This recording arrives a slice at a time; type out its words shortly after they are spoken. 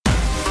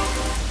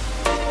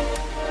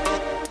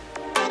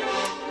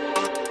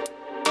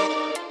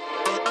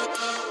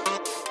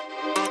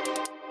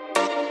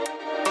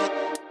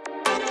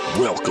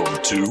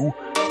to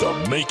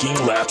the Making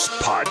Laps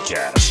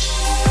Podcast.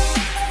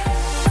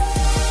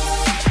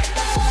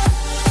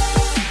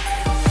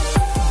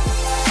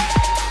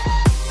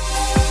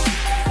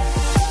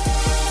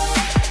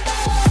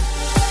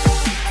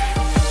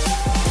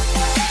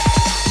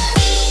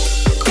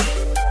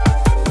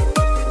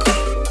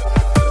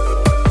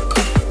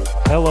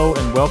 Hello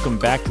and welcome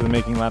back to the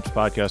Making Laps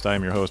Podcast. I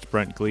am your host,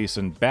 Brent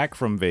Gleason, back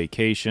from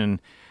vacation,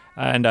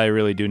 and I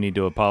really do need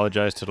to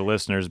apologize to the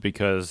listeners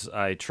because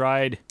I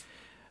tried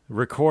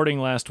recording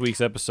last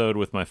week's episode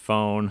with my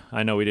phone.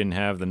 I know we didn't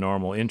have the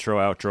normal intro,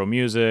 outro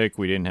music,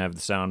 we didn't have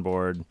the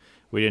soundboard,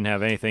 we didn't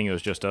have anything, it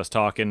was just us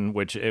talking,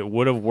 which it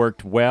would have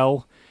worked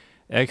well,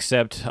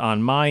 except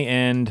on my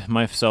end,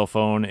 my cell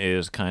phone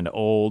is kind of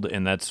old,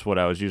 and that's what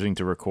I was using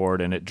to record,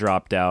 and it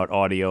dropped out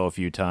audio a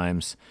few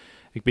times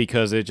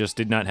because it just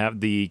did not have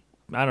the,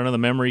 the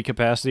memory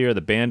capacity or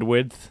the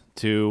bandwidth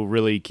to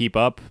really keep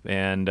up.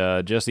 And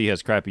Jesse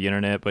has crappy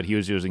internet, but he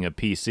was using a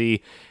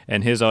PC,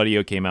 and his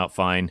audio came out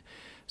fine.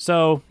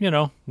 So,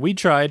 we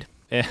tried.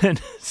 And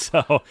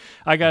so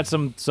I got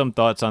some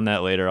thoughts on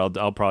that later.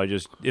 I'll probably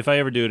just, if I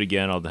ever do it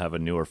again, I'll have a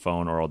newer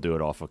phone or I'll do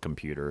it off a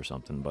computer or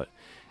something. But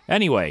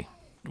anyway,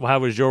 how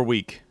was your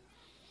week?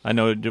 I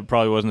know it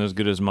probably wasn't as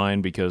good as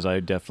mine because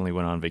I definitely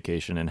went on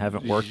vacation and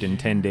haven't worked in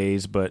 10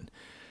 days, but...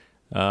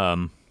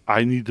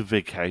 I need a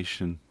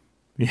vacation.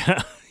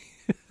 Yeah.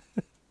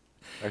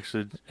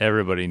 Actually,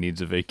 everybody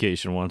needs a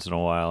vacation once in a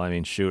while. I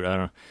mean, shoot, I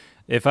don't.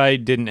 If I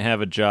didn't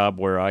have a job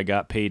where I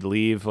got paid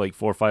leave like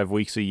 4 or 5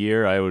 weeks a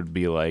year, I would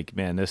be like,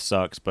 man, this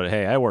sucks. But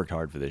hey, I worked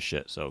hard for this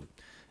shit, so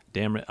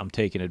damn it, I'm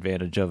taking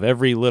advantage of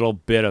every little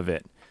bit of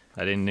it.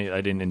 I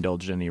didn't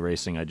indulge in any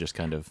racing. I just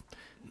kind of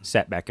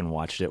sat back and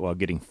watched it while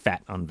getting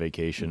fat on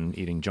vacation,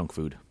 eating junk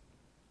food.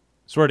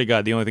 Swear to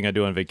God, the only thing I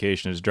do on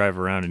vacation is drive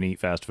around and eat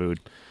fast food.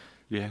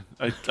 Yeah,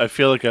 I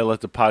feel like I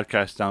let the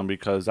podcast down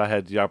because I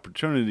had the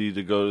opportunity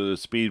to go to the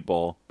Speed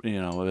Bowl,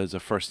 as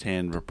a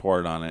first-hand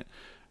report on it,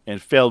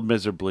 and failed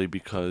miserably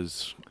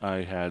because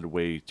I had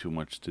way too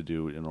much to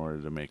do in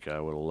order to make it. I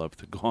would have loved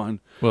to go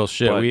on. Well,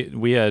 shit, but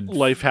we had...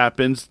 Life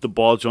happens. The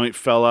ball joint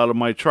fell out of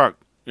my truck,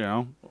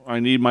 I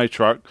need my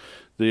truck.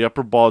 The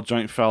upper ball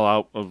joint fell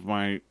out of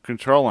my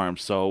control arm,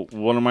 so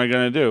what am I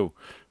going to do?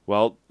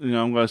 Well, I'm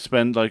going to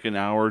spend like an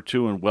hour or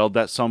two and weld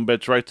that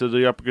sumbitch right to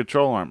the upper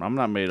control arm. I'm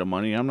not made of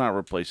money. I'm not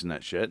replacing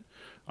that shit.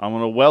 I'm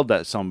going to weld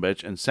that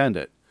sumbitch and send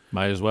it.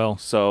 Might as well.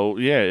 So,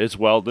 yeah, it's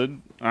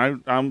welded.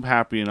 I'm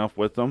happy enough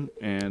with them.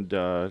 And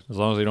as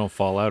long as they don't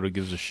fall out, who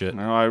gives a shit?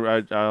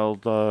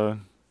 I'll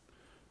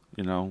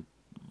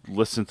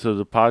listen to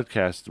the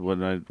podcast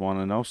when I want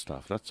to know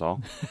stuff. That's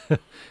all.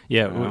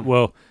 Yeah,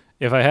 well,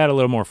 if I had a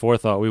little more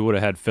forethought, we would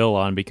have had Phil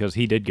on because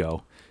he did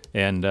go.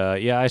 And,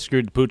 I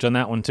screwed the pooch on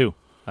that one, too.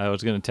 I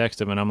was going to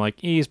text him, and I'm like,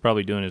 he's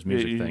probably doing his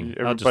music thing.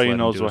 Everybody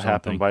knows what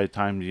happened by the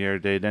time the air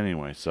date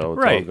anyway, so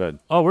it's all good.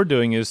 All we're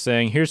doing is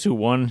saying, here's who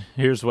won,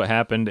 here's what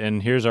happened,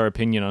 and here's our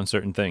opinion on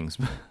certain things.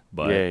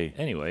 But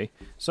anyway,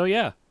 so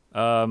yeah,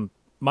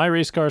 my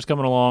race car is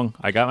coming along.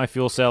 I got my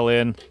fuel cell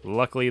in.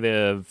 Luckily,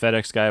 the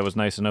FedEx guy was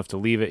nice enough to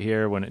leave it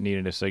here when it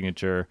needed a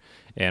signature,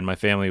 and my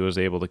family was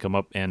able to come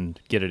up and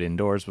get it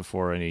indoors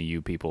before any of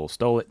you people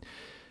stole it.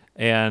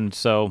 And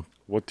so...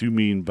 What do you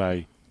mean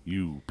by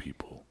you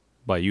people?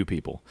 By you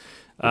people.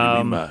 What do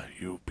you mean by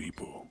you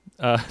people?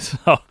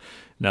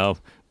 No.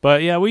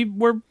 But yeah,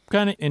 we're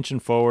kind of inching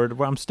forward.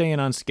 I'm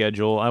staying on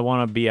schedule. I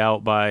want to be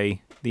out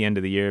by the end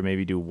of the year,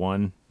 maybe do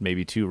 1,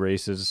 maybe 2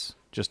 races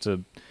just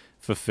to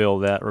fulfill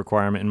that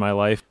requirement in my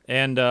life.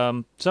 And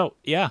so,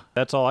 yeah,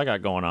 that's all I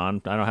got going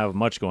on. I don't have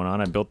much going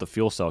on. I built the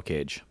fuel cell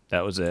cage.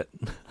 That was it.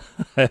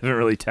 I haven't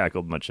really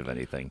tackled much of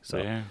anything. So.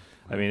 Yeah.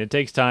 I mean, it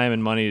takes time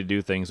and money to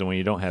do things, and when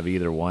you don't have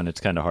either one, it's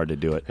kind of hard to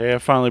do it. Hey, I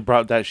finally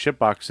brought that ship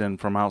box in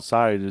from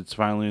outside. It's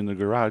finally in the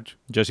garage.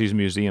 Jesse's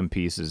museum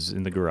piece is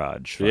in the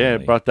garage. Finally. Yeah, I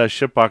brought that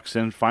ship box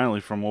in finally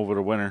from over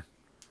the winter.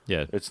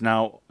 Yeah. It is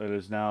now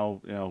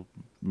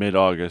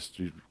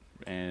mid-August,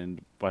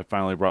 and I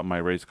finally brought my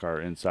race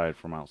car inside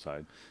from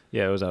outside.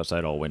 Yeah, it was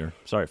outside all winter.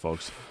 Sorry,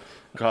 folks.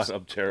 God,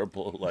 I'm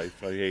terrible at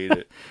life. I hate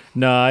it.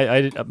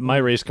 No, my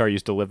race car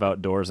used to live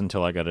outdoors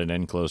until I got an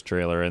enclosed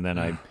trailer, and then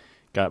I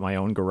got my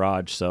own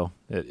garage, so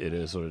it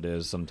is what it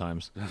is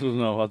sometimes. I don't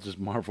know. I'll just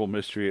Marvel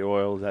Mystery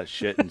Oil that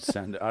shit and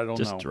send it. I don't know.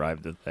 Just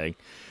drive the thing.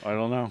 I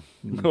don't know.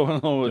 The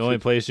only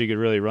place you could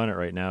really run it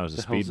right now is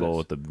the Speed Bowl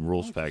with the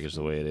rules package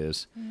the way it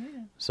is.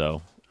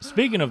 So,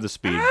 speaking of the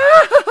speed...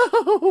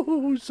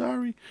 Oh,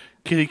 sorry.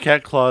 Kitty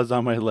cat claws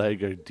on my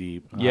leg are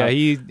deep. Yeah,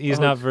 he's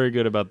not very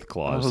good about the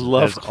claws. I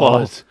love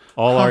claws.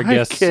 All our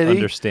guests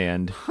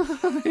understand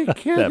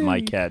that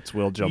my cats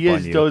will jump on you.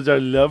 Yes, those are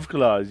love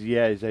claws.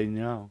 Yes, I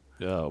know.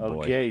 Oh,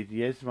 boy. Okay,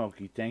 yes,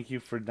 Smokey. Thank you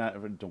for not...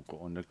 Don't go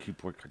on the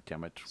keyboard,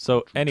 damn it.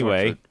 So,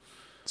 anyway,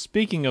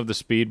 speaking of the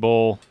Speed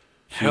Bowl...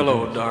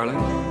 Hello, darling.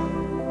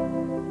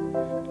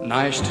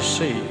 Nice to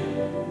see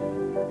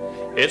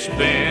you. It's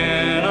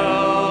been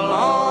a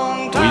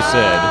long time. We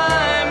said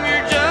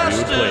you're just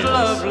we would play as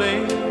lovely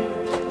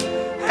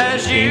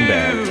as came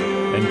back.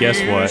 And guess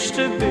what?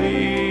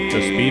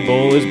 The Speed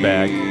Bowl is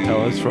back.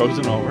 Hell is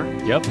frozen over.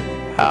 Yep.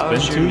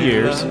 It's been 2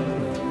 years,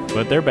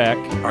 but they're back,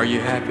 Are you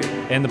happy?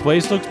 and the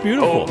place looks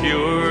beautiful. Hope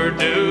you're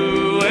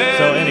doing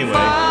So anyway, we've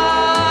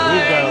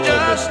got a little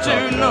bit just to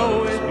talk to about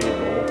know with it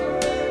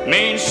this Speedball.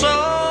 means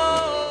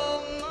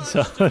so.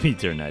 So let me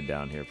turn that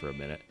down here for a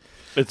minute.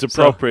 It's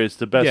appropriate. It's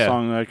the best yeah.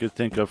 song I could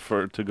think of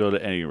to go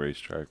to any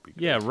racetrack.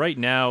 Yeah, right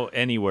now,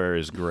 anywhere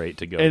is great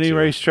to go Any to.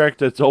 racetrack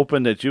that's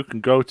open that you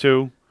can go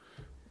to.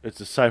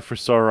 It's a sight for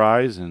sore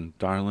eyes, and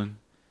darling,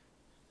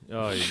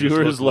 Oh, you just sure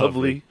look as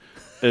lovely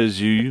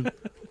as you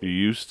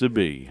used to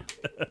be.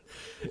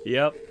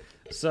 Yep.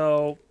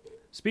 So,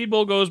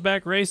 Speedball goes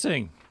back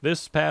racing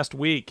this past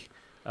week.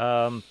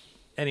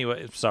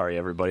 Anyway, sorry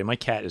everybody. My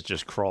cat is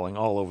just crawling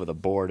all over the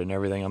board and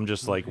everything. I'm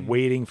just like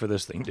waiting for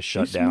this thing to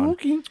shut down.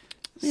 Smoking.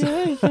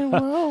 Yeah,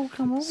 well,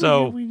 come over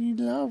So- here. We need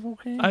love,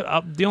 okay?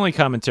 The only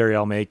commentary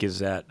I'll make is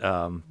that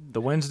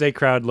the Wednesday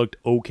crowd looked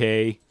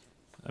okay.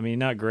 I mean,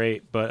 not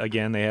great, but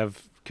again, they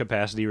have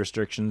capacity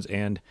restrictions,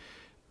 and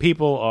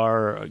people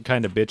are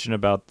kind of bitching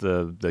about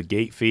the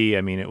gate fee.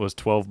 I mean, it was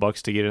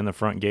 $12 to get in the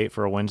front gate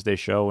for a Wednesday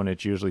show, and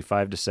it's usually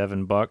 $5 to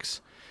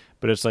 $7.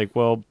 But it's like,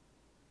 well,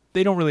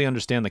 they don't really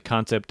understand the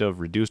concept of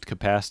reduced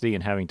capacity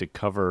and having to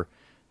cover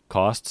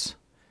costs.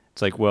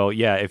 It's like, well,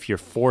 yeah, if you're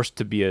forced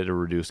to be at a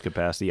reduced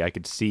capacity, I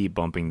could see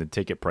bumping the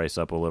ticket price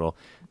up a little.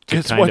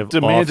 Guess kind what? of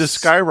Demand has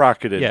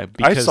skyrocketed. Yeah, I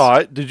because- saw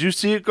it. Did you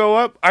see it go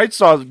up? I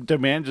saw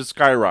demand just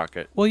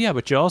skyrocket. Well, yeah,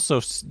 but you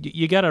also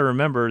you got to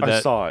remember that I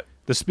saw it.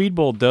 the Speed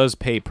Bowl does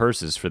pay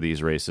purses for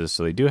these races,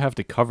 so they do have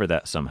to cover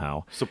that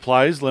somehow.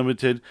 Supply is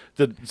limited.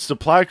 The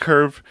supply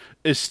curve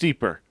is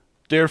steeper.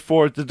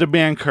 Therefore, the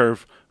demand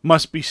curve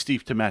must be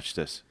steep to match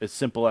this. It's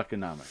simple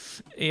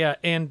economics. Yeah,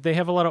 and they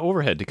have a lot of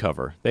overhead to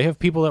cover. They have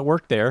people that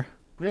work there.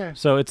 Yeah.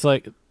 So it's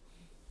like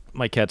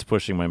my cat's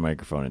pushing my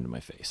microphone into my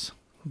face.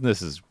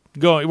 This is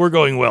we're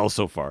going well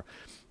so far.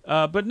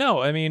 But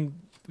no, I mean,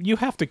 you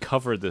have to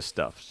cover this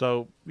stuff.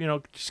 So,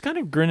 just kind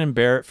of grin and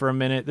bear it for a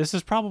minute. This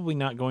is probably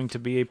not going to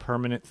be a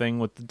permanent thing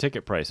with the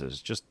ticket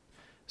prices. Just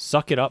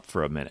suck it up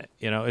for a minute.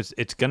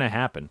 It's going to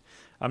happen.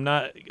 I'm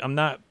not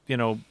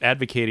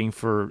advocating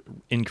for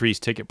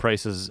increased ticket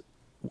prices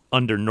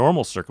under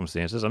normal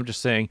circumstances. I'm just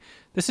saying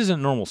this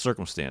isn't normal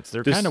circumstance.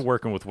 They're kind of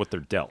working with what they're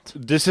dealt.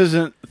 This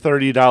isn't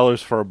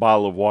 $30 for a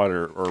bottle of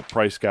water or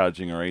price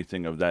gouging or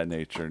anything of that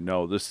nature.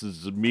 No, this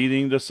is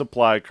meeting the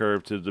supply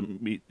curve to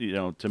meet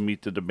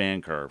the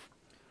demand curve.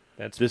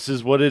 This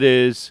is what it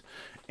is,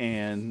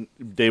 and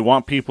they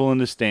want people in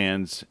the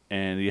stands,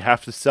 and you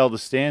have to sell the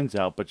stands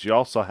out, but you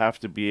also have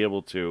to be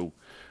able to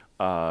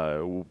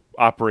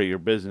operate your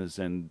business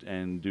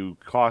and do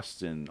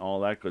costs and all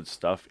that good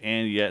stuff,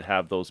 and yet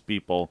have those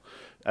people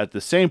at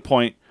the same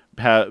point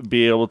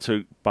be able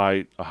to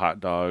buy a hot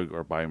dog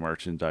or buy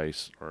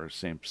merchandise or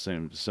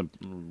simple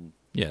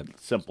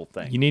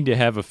thing. You need to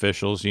have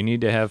officials. You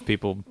need to have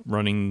people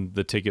running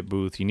the ticket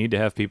booth. You need to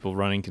have people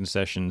running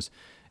concessions.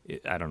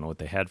 I don't know what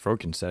they had for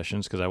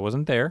concessions because I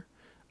wasn't there.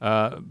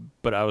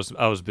 But I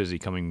was busy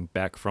coming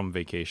back from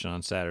vacation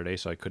on Saturday,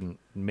 so I couldn't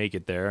make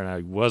it there, and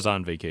I was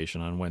on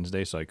vacation on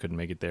Wednesday, so I couldn't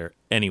make it there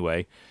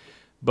anyway.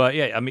 But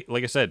yeah, I mean,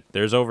 like I said,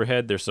 there's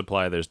overhead, there's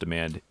supply, there's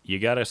demand. You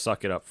gotta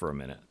suck it up for a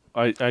minute.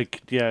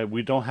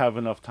 We don't have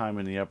enough time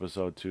in the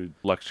episode to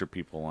lecture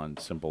people on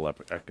simple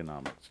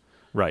economics.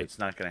 Right. It's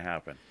not going to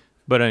happen.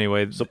 But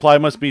anyway, Supply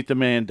must meet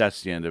demand.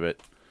 That's the end of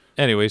it.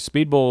 Anyway,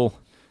 Speed Bowl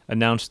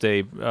announced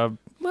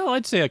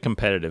I'd say a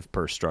competitive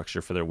purse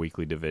structure for their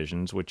weekly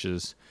divisions, which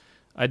is,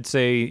 I'd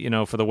say,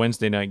 for the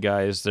Wednesday night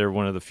guys, they're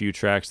one of the few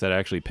tracks that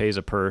actually pays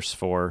a purse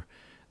for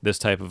this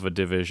type of a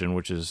division,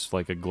 which is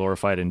like a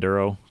glorified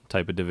enduro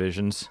type of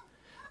divisions.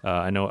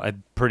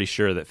 I'm pretty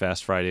sure that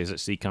Fast Fridays at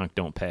Seekonk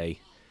don't pay.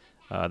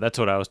 That's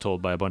what I was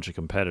told by a bunch of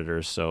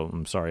competitors, so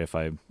I'm sorry if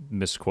I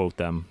misquote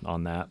them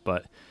on that.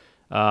 But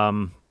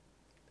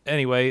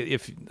anyway,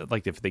 if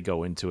they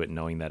go into it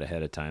knowing that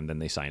ahead of time, then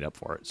they signed up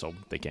for it, so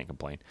they can't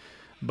complain.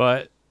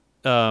 But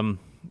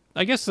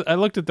I guess I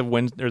looked at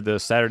the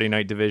Saturday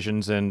night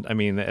divisions, and I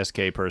mean the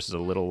SK purse is a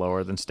little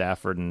lower than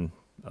Stafford, and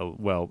a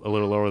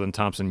little lower than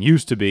Thompson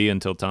used to be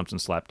until Thompson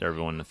slapped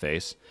everyone in the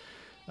face.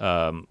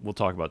 We'll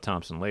talk about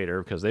Thompson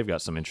later because they've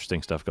got some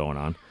interesting stuff going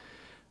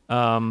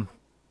on.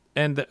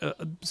 And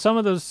some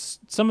of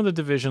the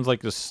divisions,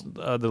 like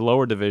the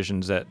lower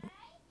divisions at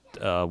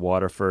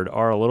Waterford,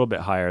 are a little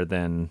bit higher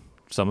than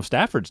some of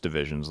Stafford's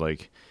divisions.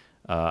 Like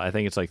I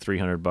think it's like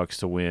 $300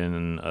 to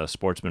win a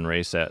sportsman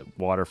race at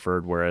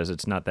Waterford, whereas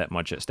it's not that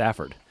much at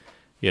Stafford.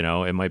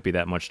 It might be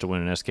that much to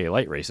win an SK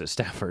light race at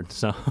Stafford.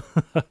 So,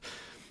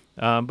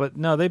 but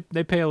no, they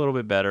pay a little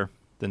bit better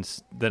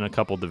than a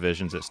couple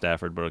divisions at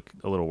Stafford, but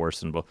a little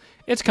worse than both.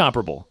 It's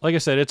comparable. Like I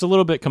said, it's a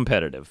little bit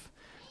competitive.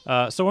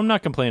 So I'm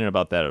not complaining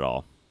about that at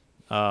all.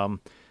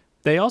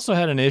 They also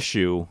had an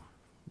issue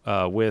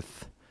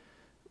with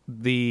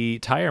the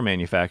tire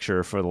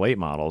manufacturer for the late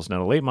models. Now,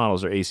 the late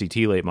models are ACT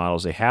late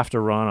models. They have to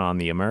run on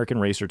the American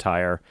Racer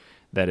tire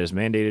that is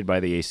mandated by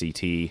the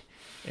ACT,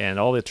 and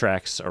all the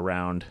tracks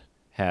around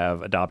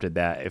have adopted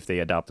that if they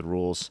adopt the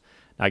rules.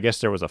 Now, I guess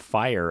there was a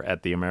fire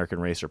at the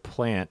American Racer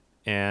plant,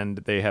 and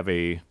they have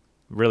a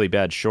really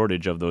bad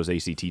shortage of those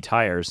ACT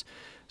tires.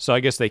 So I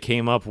guess they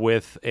came up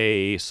with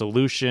a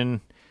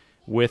solution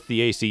with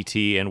the ACT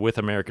and with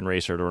American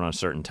Racer to run a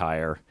certain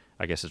tire.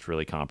 I guess it's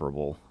really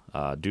comparable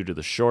due to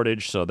the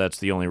shortage. So that's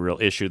the only real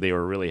issue they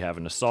were really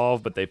having to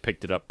solve, but they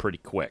picked it up pretty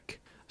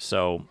quick.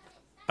 So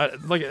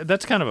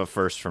that's kind of a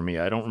first for me.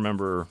 I don't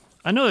remember.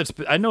 I know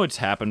it's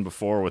happened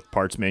before with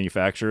parts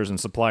manufacturers and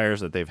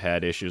suppliers that they've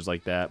had issues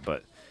like that,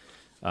 but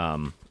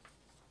I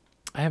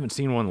haven't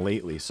seen one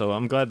lately. So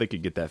I'm glad they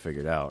could get that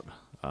figured out.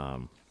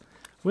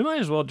 We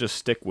might as well just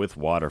stick with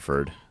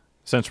Waterford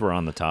since we're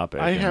on the topic.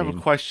 I have a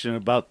question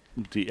about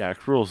the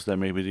ACT rules that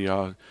maybe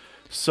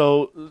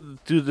so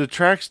do the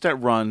tracks that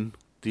run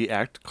the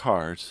ACT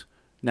cars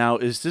now,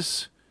 is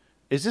this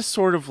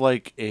sort of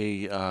like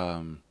a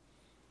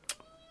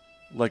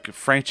like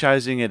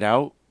franchising it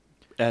out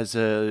as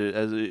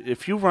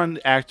if you run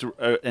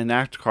an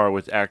ACT car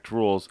with ACT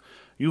rules,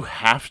 you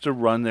have to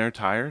run their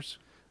tires?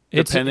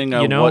 Depending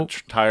on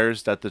what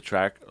tires that the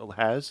track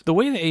has? The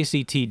way the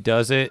ACT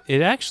does it,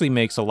 it actually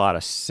makes a lot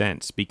of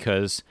sense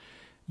because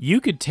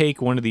you could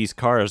take one of these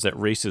cars that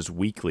races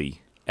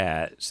weekly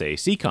at, say,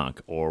 Seekonk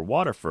or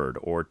Waterford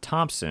or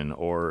Thompson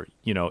or,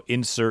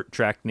 insert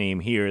track name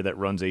here that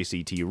runs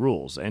ACT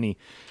rules.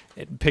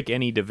 Pick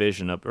any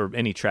division up or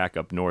any track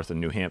up north in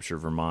New Hampshire,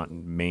 Vermont,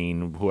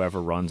 Maine, whoever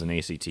runs an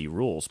ACT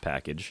rules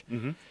package.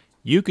 Mm-hmm.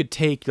 You could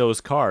take those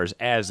cars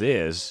as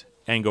is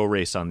and go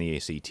race on the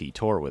ACT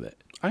tour with it.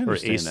 I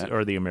understand that.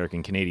 Or the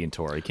American Canadian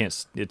Tour. You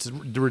can't. It's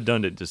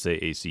redundant to say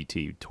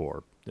ACT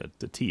Tour.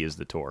 The T is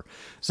the tour.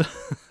 So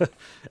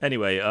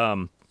anyway,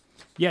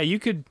 you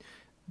could.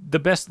 The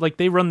best,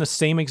 they run the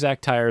same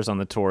exact tires on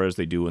the tour as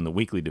they do in the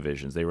weekly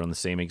divisions. They run the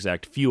same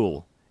exact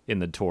fuel in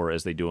the tour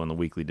as they do on the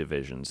weekly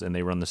divisions, and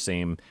they run the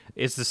same.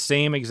 It's the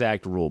same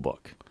exact rule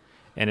book,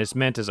 and it's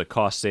meant as a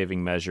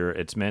cost-saving measure.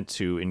 It's meant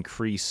to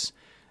increase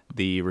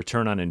the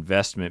return on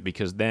investment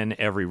because then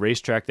every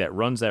racetrack that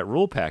runs that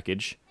rule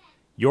package,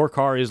 your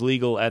car is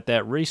legal at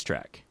that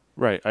racetrack.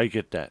 Right, I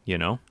get that.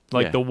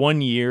 The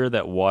 1 year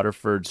that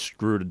Waterford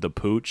screwed the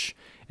pooch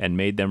and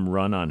made them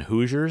run on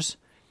Hoosiers,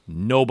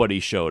 nobody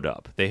showed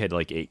up. They had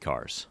 8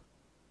 cars.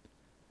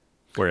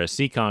 Whereas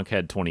Seekonk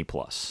had 20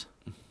 plus.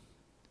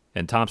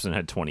 And Thompson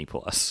had 20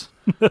 plus.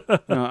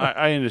 No,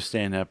 I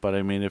understand that, but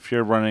I mean, if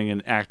you're running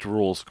an ACT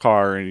rules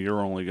car and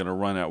you're only going to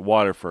run at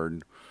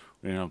Waterford,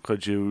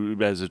 could you,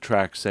 as a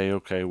track, say,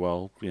 okay,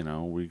 well,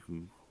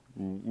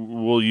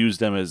 we'll use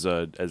them as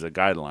a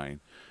guideline,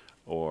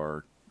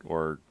 or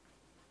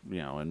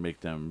and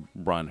make them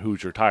run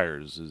Hoosier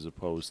tires as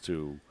opposed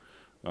to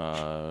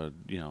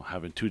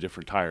having 2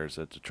 different tires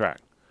at the track.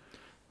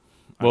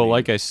 Well,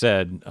 like I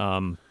said,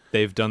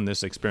 they've done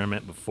this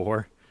experiment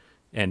before,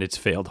 and it's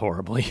failed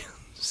horribly.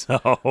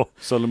 So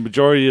the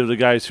majority of the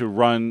guys who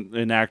run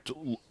an ACT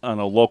on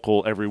a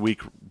local every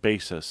week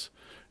basis,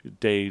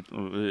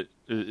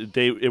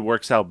 it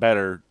works out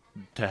better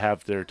to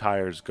have their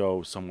tires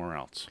go somewhere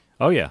else.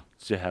 Oh, yeah.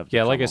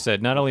 Like I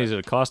said, not only is it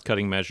a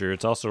cost-cutting measure,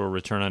 it's also a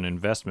return on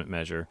investment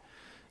measure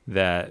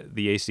that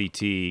the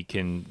ACT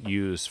can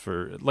use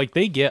for...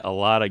 they get a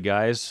lot of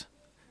guys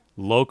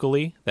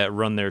locally that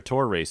run their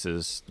tour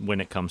races when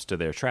it comes to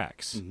their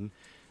tracks.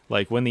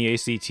 Mm-hmm. When the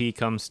ACT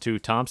comes to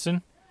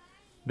Thompson,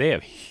 they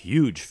have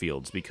huge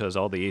fields because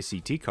all the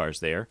ACT cars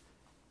there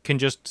can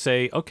just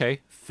say, okay,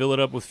 fill it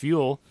up with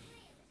fuel,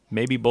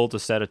 maybe bolt a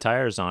set of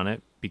tires on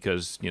it,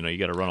 because you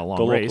got to run a long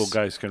race. The local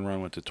guys can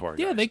run with the tour.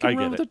 Yeah, they can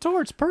run with the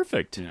tour. It's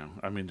perfect.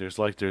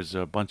 There's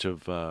a bunch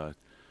of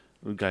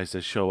guys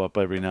that show up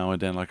every now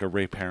and then, like a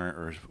Ray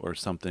Parent or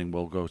something.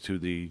 Will go to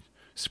the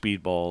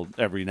Speedball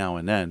every now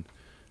and then,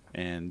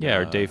 and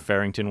or Dave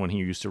Farrington when he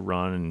used to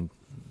run,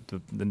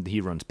 and he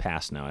runs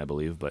past now, I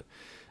believe. But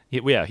he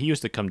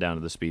used to come down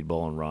to the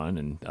Speedball and run,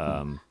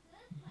 and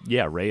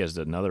Ray is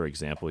another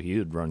example. He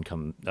would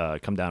come down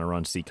and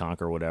run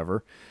Seekonk or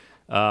whatever.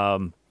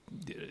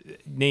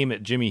 Name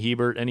it Jimmy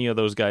Hebert, any of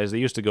those guys, they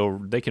used to go,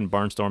 they can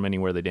barnstorm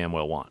anywhere they damn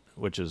well want,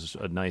 which is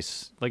a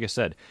nice, like I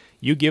said,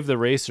 you give the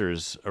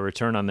racers a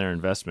return on their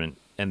investment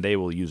and they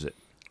will use it.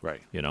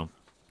 Right.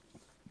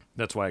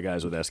 That's why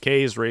guys with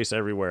SKs race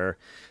everywhere.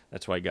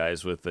 That's why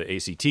guys with the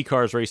ACT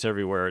cars race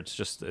everywhere.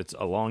 It's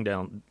a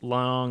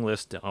long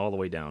list all the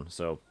way down.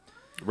 So,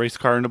 race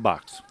car in a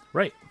box.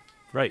 Right.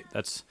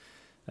 That's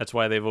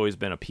why they've always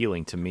been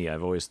appealing to me.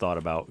 I've always thought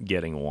about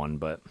getting one,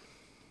 but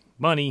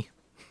money.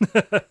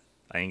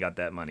 I ain't got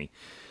that money.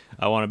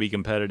 I want to be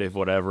competitive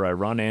whatever I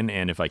run in,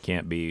 and if I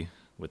can't be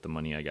with the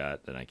money I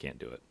got, then I can't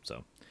do it.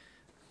 So,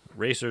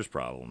 racers'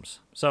 problems.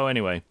 So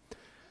anyway,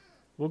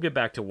 we'll get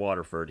back to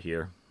Waterford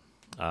here.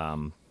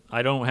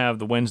 I don't have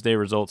the Wednesday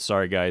results,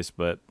 sorry guys,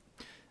 but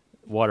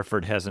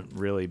Waterford hasn't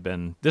really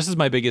been... This is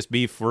my biggest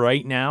beef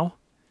right now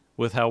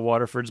with how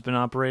Waterford's been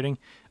operating.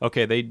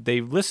 Okay,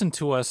 they listened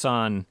to us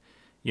on...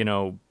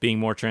 being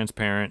more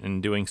transparent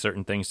and doing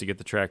certain things to get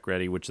the track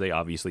ready, which they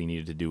obviously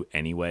needed to do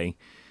anyway.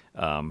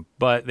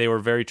 But they were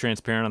very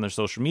transparent on their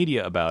social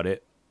media about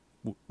it,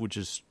 which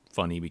is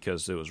funny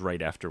because it was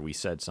right after we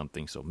said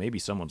something, so maybe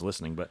someone's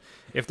listening. But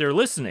if they're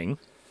listening,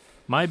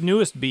 my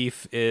newest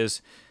beef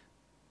is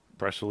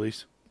Press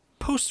release.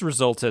 Post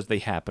results as they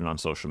happen on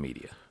social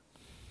media.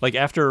 Like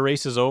after a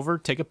race is over,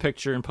 take a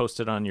picture and post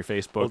it on your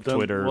Facebook,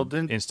 Twitter,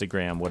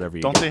 Instagram, whatever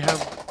you don't they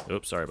have...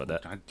 Oops, sorry about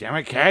that. God damn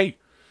it, Kay.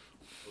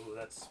 Oh,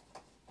 that's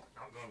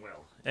not going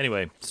well.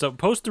 Anyway, so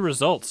post the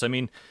results. I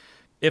mean,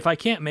 if I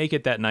can't make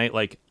it that night,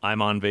 like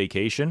I'm on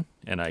vacation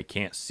and I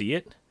can't see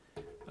it,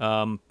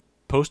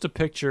 post a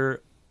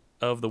picture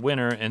of the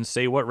winner and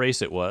say what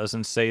race it was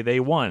and say they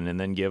won, and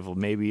then give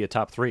maybe a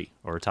top 3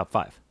 or a top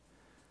 5.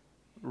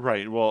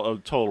 Right. Well, a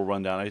total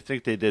rundown. I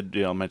think they did,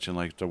 mention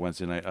like the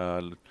Wednesday night.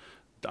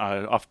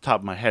 Off the top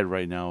of my head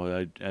right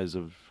now, as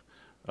of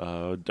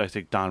I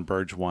think Don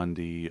Burge won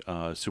the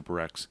Super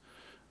X,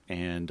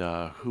 and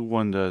who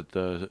won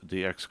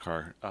the X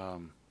car?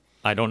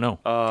 I don't know.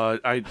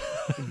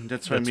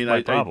 That's what I mean.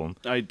 My problem.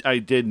 I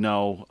did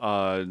know.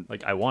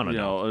 Like I want to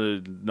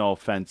know. No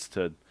offense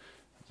to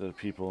the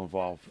people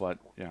involved, but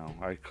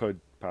I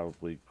could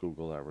probably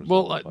Google that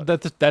Well,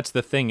 result. that's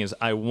the thing is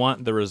I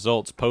want the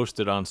results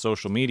posted on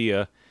social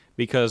media,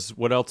 because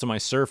what else am I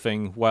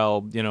surfing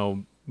while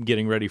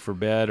getting ready for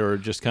bed or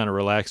just kind of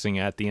relaxing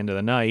at the end of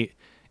the night?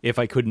 If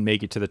I couldn't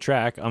make it to the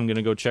track, I'm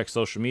gonna go check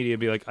social media and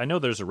be like, I know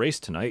there's a race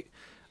tonight.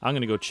 I'm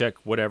gonna go check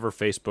whatever,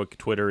 Facebook,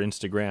 Twitter,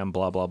 Instagram,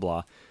 blah blah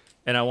blah,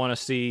 and I want to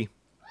see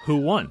who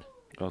won.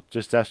 Well,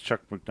 just ask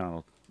Chuck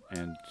McDonald.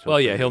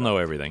 He'll know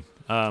everything.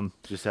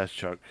 Just ask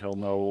Chuck. He'll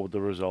know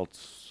the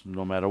results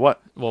no matter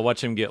what. Well,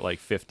 watch him get like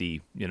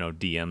 50,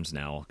 DMs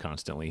now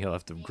constantly. He'll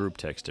have to group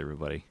text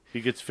everybody. He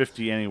gets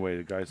 50 anyway.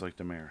 The guy's like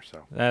the mayor,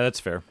 so. That's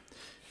fair.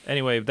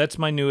 Anyway, that's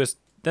my newest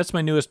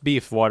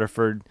beef,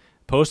 Waterford.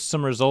 Post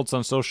some results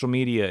on social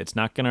media. It's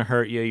not going to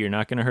hurt you. You're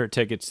not going to hurt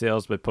ticket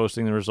sales by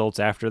posting the results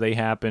after they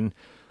happen.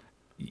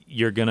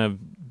 You're going to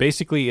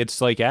basically, it's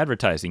like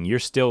advertising. You're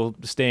still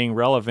staying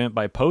relevant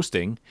by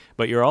posting,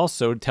 but you're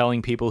also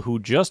telling people who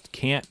just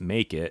can't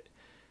make it.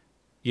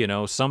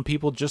 Some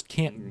people just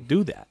can't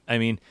do that. I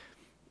mean,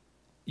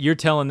 you're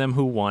telling them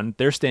who won.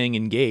 They're staying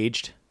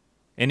engaged.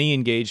 Any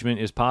engagement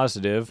is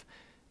positive,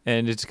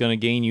 and it's going to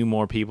gain you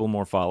more people,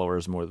 more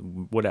followers, more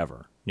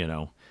whatever,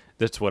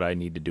 That's what I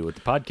need to do with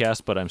the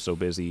podcast, but I'm so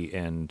busy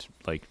and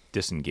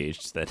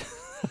disengaged that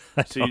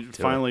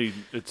finally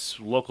it's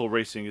local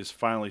racing is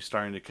finally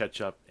starting to catch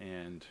up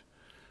and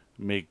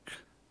make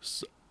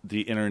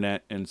the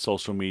internet and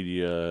social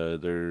media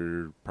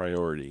their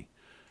priority.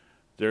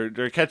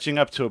 They're catching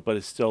up to it, but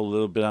it's still a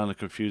little bit on the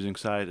confusing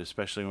side,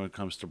 especially when it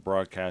comes to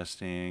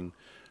broadcasting,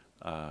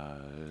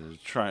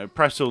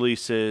 press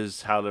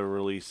releases, how to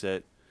release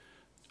it,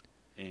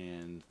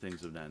 and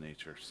things of that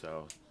nature.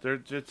 So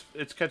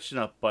it's catching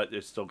up, but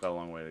it's still got a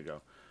long way to go.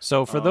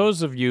 So for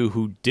those of you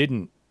who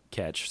didn't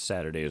catch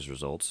Saturday's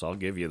results, I'll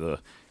give you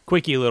the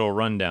quickie little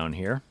rundown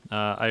here.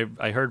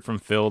 I heard from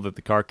Phil that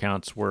the car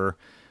counts were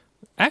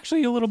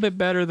actually a little bit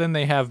better than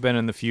they have been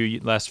in the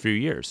last few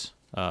years.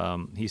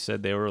 He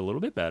said they were a little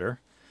bit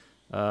better.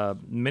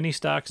 Mini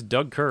Stocks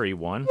Doug Curry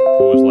won,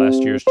 who was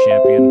last year's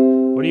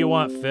champion. What do you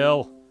want,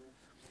 Phil?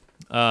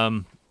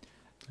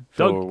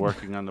 Phil, we're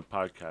working on the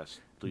podcast.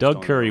 Please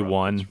Doug Curry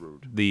won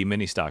the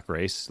mini stock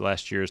race,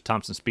 last year's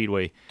Thompson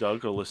Speedway.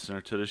 Doug, a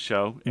listener to the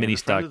show. Mini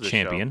stock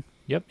champion.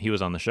 Yep, he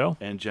was on the show.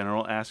 And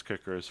general ass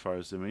kicker as far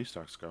as the mini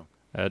stocks go.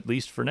 At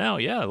least for now,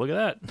 yeah, look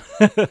at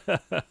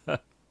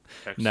that.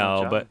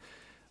 No, but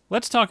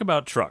let's talk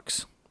about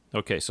trucks.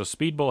 Okay, so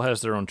Speedbowl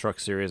has their own truck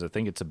series. I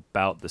think it's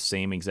about the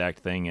same exact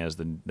thing as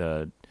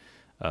the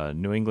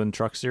New England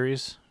Truck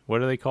Series.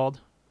 What are they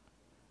called?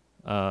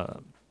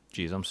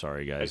 I'm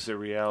sorry, guys. Exit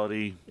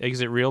Realty.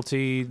 Exit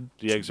Realty.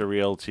 The Exit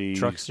Realty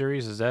Truck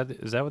Series. Is that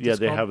what? Yeah,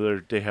 they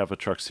called? they have a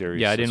truck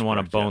series. Yeah, I didn't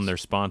want to bone their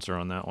sponsor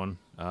on that one.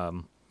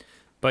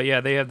 But yeah,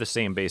 they have the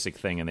same basic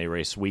thing, and they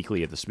race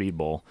weekly at the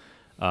Speedbowl.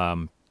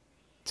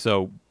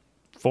 So,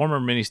 former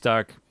mini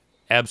stock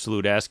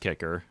absolute ass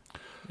kicker.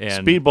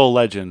 And Speedbowl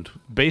legend.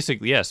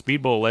 Basically, yeah,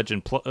 Speedbowl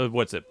legend.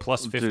 What's it?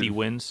 Plus 50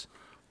 wins?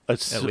 At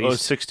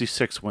least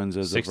 66 wins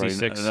as 66.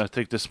 Of right now. And I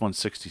think this one's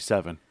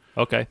 67.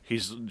 Okay.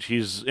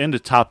 He's in the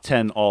top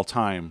 10 all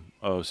time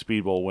of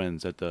Speedbowl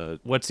wins at the.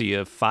 What's he,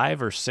 a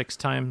 5 or 6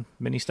 time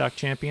mini stock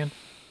champion?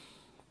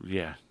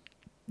 Yeah.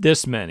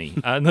 This many.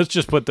 Let's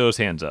just put those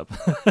hands up.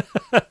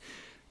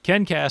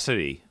 Ken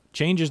Cassidy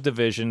changes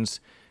divisions,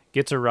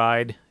 gets a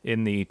ride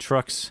in the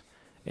trucks,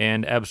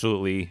 and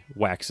absolutely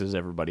waxes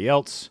everybody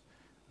else.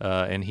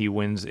 And he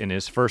wins in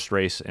his first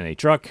race in a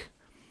truck.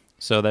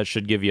 So that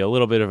should give you a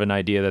little bit of an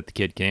idea that the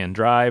kid can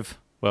drive.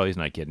 Well, he's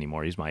not a kid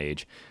anymore. He's my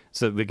age.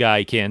 So the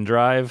guy can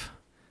drive.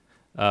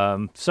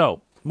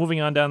 So moving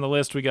on down the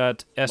list, we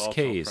got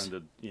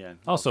SKs.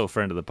 Also a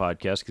friend of the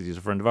podcast because he's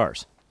a friend of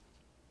ours.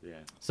 Yeah.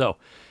 So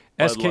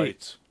Bud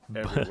Lights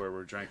everywhere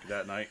we're drinking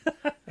that night.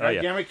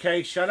 Damn it,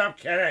 Kay. Shut up,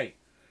 Kay.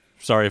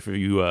 Sorry if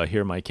you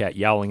hear my cat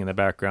yowling in the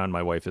background.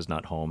 My wife is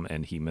not home,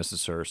 and he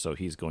misses her, so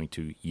he's going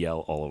to yell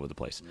all over the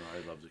place. No,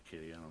 I love the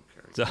kitty. I don't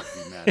care.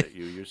 He'd be mad at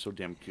you. You're so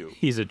damn cute.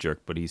 He's a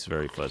jerk, but he's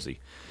very fuzzy.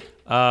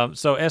 So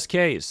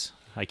SKs.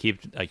 I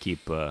keep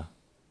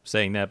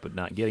saying that, but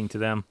not getting to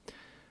them.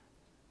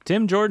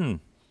 Tim Jordan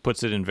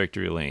puts it in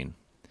victory lane.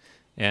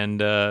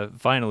 And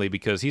finally,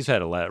 because he's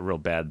had a real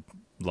bad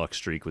luck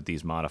streak with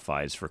these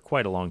modifieds for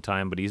quite a long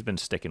time, but he's been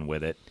sticking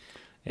with it.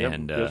 Yep,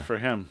 And good for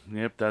him.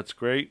 Yep, that's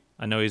great.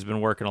 I know he's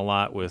been working a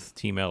lot with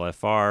Team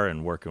LFR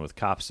and working with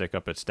Copstick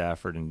up at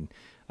Stafford, and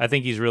I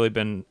think he's really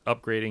been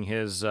upgrading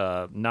his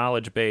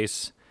knowledge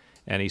base,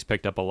 and he's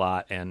picked up a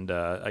lot, and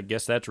I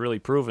guess that's really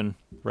proven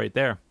right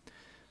there.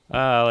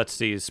 Let's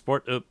see.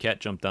 Cat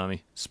jumped on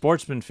me.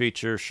 Sportsman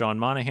feature, Sean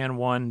Monahan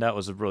won. That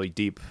was a really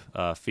deep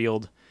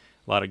field.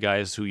 A lot of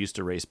guys who used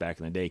to race back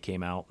in the day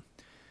came out.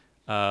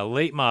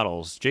 Late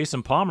models,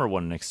 Jason Palmer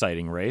won an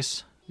exciting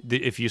race.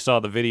 If you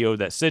saw the video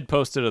that Sid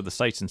posted of the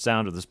sights and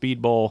sound of the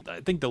Speed Bowl, I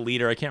think the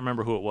leader, I can't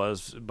remember who it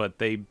was, but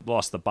they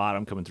lost the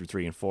bottom coming through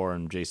 3 and 4,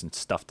 and Jason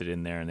stuffed it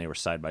in there, and they were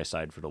side by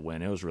side for the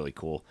win. It was really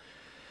cool.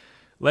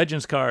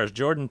 Legends cars,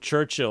 Jordan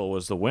Churchill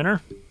was the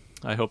winner.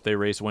 I hope they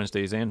race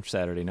Wednesdays and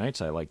Saturday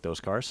nights. I like those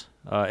cars.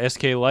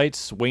 SK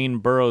Lights, Wayne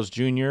Burrows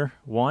Jr.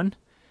 won.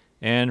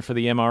 And for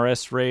the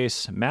MRS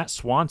race, Matt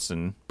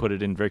Swanson put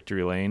it in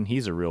victory lane.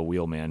 He's a real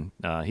wheel man.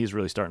 He's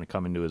really starting to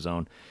come into his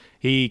own.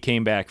 He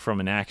came back from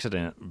an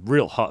accident,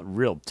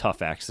 real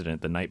tough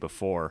accident the night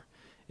before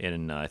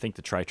in, I think,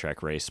 the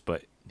Tri-Track race.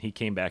 But he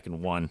came back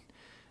and won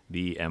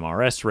the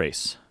MRS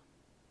race.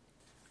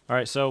 All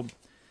right, so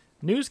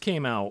news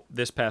came out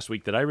this past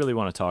week that I really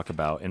want to talk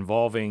about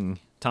involving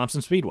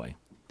Thompson Speedway.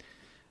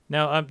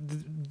 Now,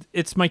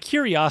 it's my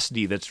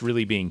curiosity that's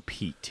really being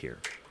piqued here,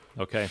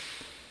 okay?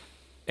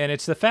 And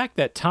it's the fact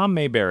that Tom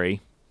Mayberry,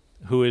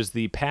 who is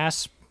the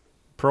past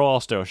Pro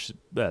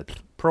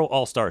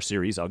All-Star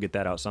Series, I'll get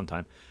that out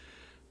sometime,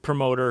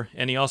 promoter,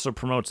 and he also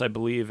promotes, I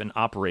believe, and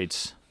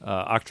operates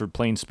Oxford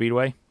Plains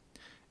Speedway,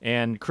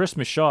 and Chris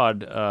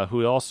Michaud,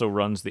 who also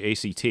runs the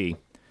ACT,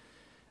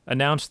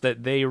 announced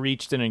that they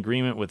reached an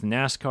agreement with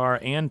NASCAR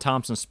and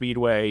Thompson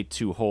Speedway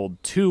to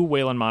hold 2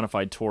 Whelen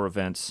Modified Tour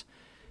events,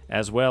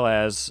 as well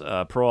as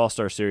Pro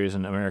All-Star Series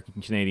and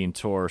American Canadian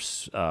Tour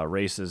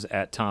races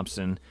at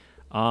Thompson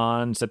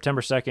on September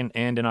 2nd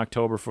and in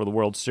October for the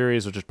World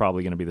Series, which is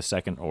probably going to be the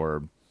second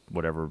or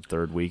whatever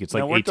third week. It's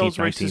now, like weren't 18th, those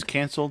races 19th.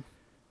 canceled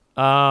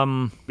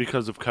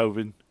because of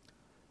COVID?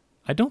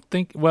 I don't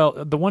think.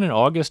 Well, the one in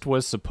August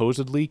was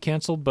supposedly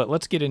canceled, but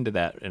let's get into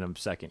that in a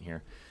second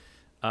here.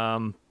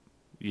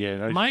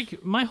 Yeah,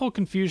 My whole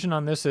confusion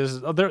on this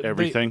is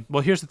everything.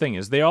 Well, here's the thing: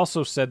 is they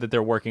also said that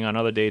they're working on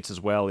other dates as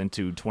well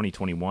into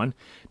 2021.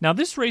 Now,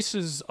 this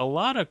raises a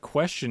lot of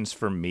questions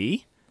for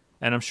me,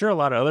 and I'm sure a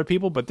lot of other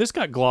people. But this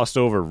got glossed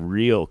over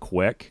real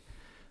quick.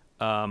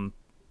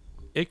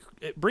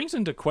 It brings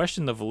into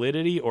question the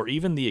validity or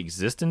even the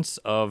existence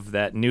of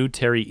that new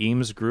Terry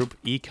Eames group,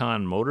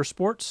 Econ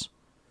Motorsports.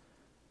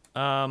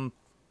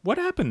 What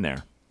happened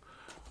there?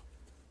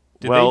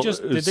 Did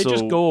they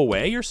just go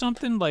away or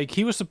something? Like,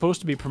 he was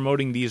supposed to be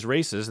promoting these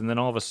races, and then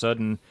all of a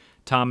sudden,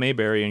 Tom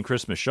Mayberry and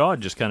Chris Michaud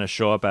just kind of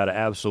show up out of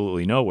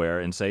absolutely nowhere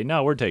and say,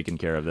 "No, we're taking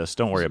care of this.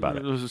 Don't worry about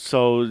it."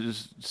 So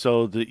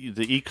the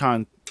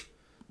Econ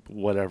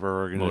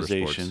whatever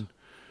organization.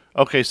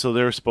 Okay, so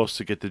they were supposed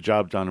to get the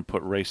job done and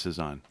put races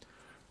on.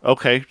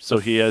 Okay, so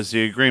he has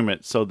the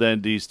agreement. So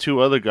then these 2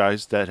 other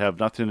guys that have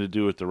nothing to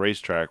do with the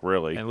racetrack,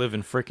 really, and live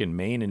in frickin'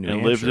 Maine and New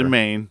Hampshire. lived in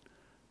Maine,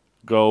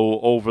 go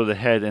over the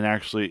head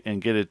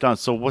and get it done.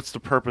 So what's the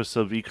purpose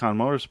of Econ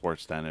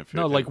Motorsports then?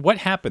 What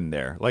happened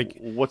there? Like,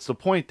 what's the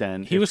point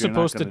then? He was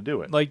supposed to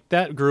do it. Like,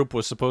 that group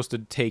was supposed to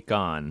take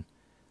on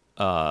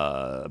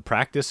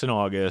practice in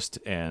August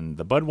and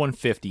the Bud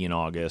 150 in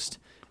August,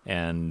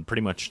 and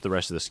pretty much the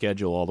rest of the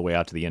schedule all the way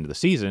out to the end of the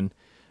season.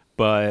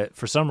 But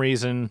for some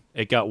reason,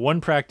 it got one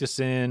practice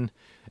in,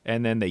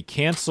 and then they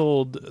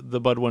canceled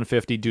the Bud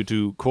 150 due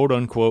to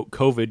quote-unquote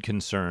COVID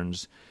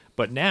concerns.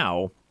 But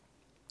now,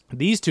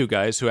 these 2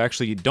 guys who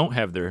actually don't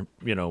have their,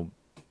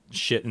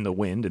 shit in the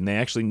wind, and they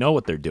actually know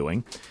what they're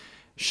doing,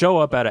 show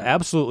up out of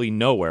absolutely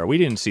nowhere. We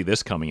didn't see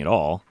this coming at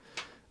all.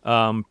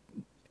 And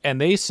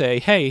they say,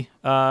 "Hey,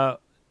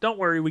 don't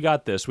worry, we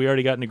got this. We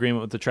already got an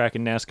agreement with the track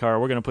and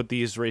NASCAR. We're going to put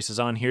these races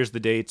on. Here's the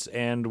dates,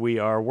 and we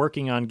are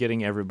working on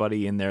getting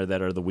everybody in there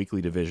that are the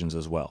weekly divisions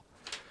as well."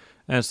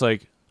 And it's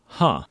like,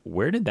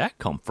 where did that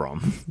come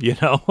from?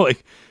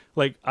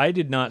 Like I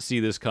did not see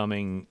this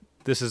coming.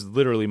 This is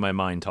literally my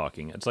mind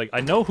talking. It's like,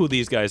 I know who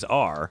these guys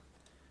are.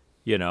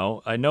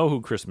 I know who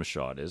Chris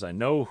Michaud is. I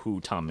know who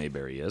Tom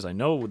Mayberry is. I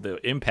know the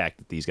impact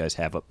that these guys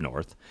have up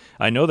north.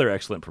 I know they're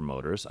excellent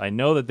promoters. I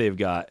know that they've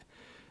got,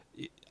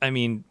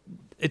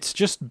 it's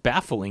just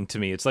baffling to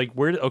me. It's like,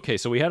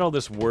 so we had all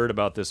this word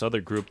about this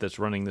other group that's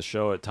running the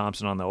show at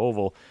Thompson on the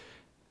Oval.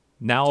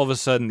 Now all of a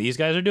sudden these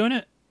guys are doing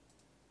it?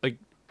 Like,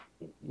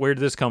 where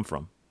did this come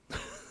from?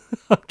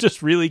 I'm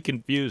just really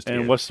confused. And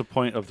here. what's the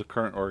point of the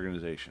current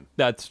organization?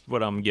 That's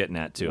what I'm getting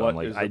at too.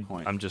 What is the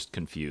point? I'm just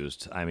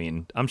confused.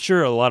 I'm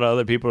sure a lot of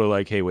other people are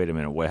like, "Hey, wait a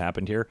minute, what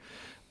happened here?"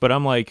 But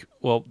I'm like,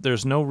 well,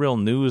 there's no real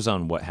news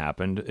on what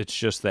happened. It's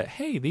just that,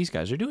 hey, these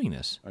guys are doing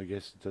this. I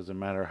guess it doesn't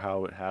matter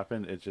how it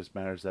happened. It just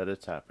matters that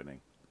it's happening.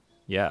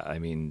 Yeah,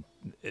 I'm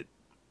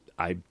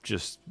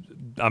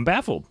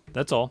baffled.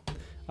 That's all.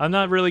 I'm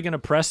not really going to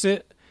press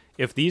it.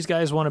 if these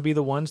guys want to be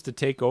the ones to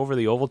take over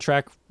the oval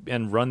track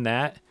and run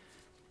that,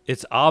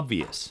 it's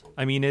obvious.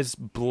 I mean, it's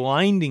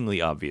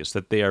blindingly obvious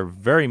that they are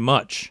very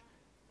much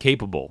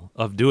capable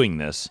of doing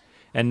this,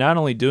 and not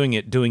only doing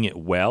it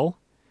well,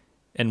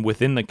 and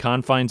within the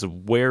confines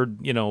of where,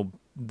 you know,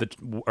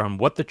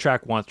 what the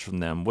track wants from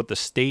them, what the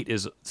state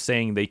is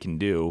saying they can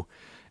do,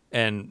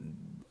 and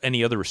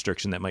any other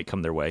restriction that might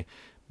come their way.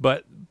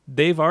 But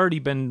they've already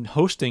been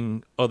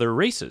hosting other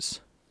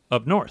races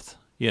up north,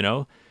 you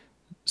know?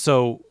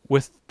 So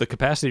with the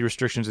capacity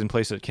restrictions in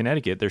place at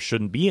Connecticut, there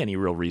shouldn't be any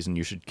real reason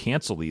you should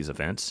cancel these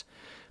events.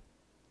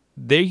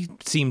 They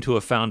seem to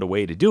have found a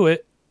way to do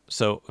it.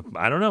 So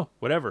I don't know,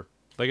 whatever.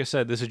 Like I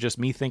said, this is just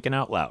me thinking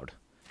out loud.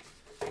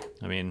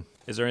 I mean,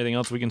 is there anything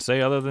else we can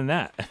say other than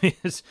that?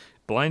 It's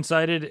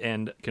blindsided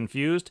and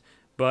confused,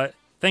 but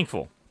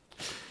thankful.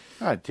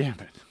 God damn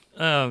it.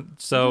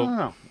 So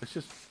No. It's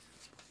just...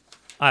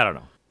 I don't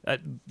know.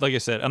 Like I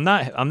said, I'm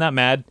not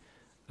mad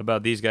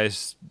about these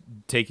guys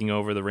taking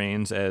over the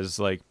reins as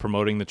like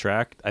promoting the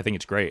track. I think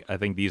it's great. I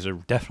think these are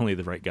definitely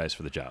the right guys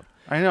for the job.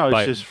 I know,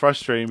 it's just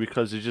frustrating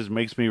because it just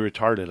makes me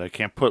retarded. I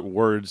can't put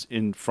words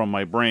in from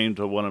my brain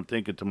to what I'm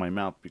thinking to my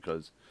mouth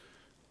because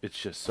it's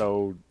just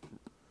so,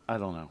 I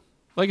don't know.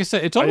 Like I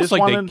said, it's almost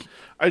like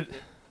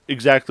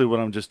exactly what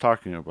I'm just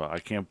talking about. I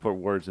can't put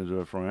words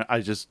into it from it. I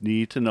just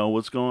need to know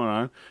what's going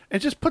on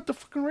and just put the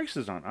fucking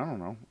races on. I don't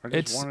know.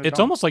 It's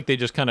almost like they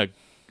just kind of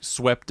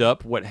swept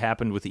up what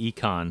happened with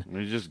Econ.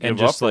 They just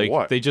give up or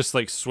what? They just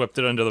like swept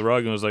it under the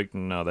rug and was like,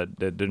 no, that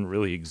didn't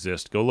really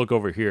exist. Go look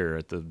over here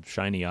at the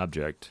shiny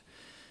object.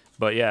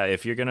 But yeah,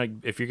 if you're gonna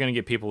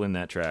get people in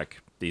that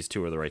track, these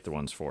two are the right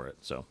ones for it.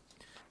 So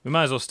we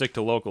might as well stick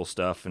to local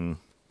stuff. And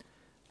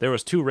there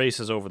was 2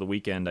 races over the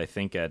weekend, I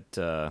think, at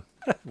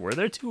were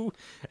there 2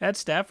 at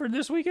Stafford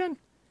this weekend?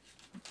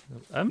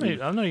 I'm not even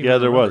there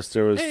remember. was.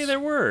 Hey, there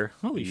were.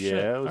 Holy shit.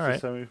 Yeah, it was all right.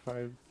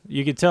 75.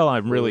 You can tell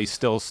I'm really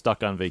still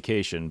stuck on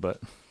vacation, but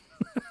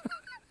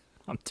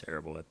I'm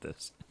terrible at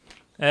this.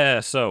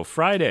 So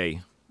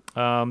Friday,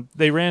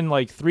 they ran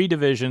like 3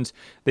 divisions.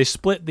 They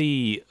split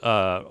the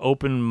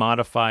Open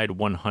Modified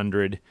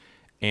 100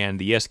 and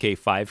the SK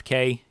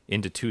 5K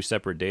into 2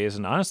 separate days.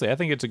 And honestly, I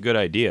think it's a good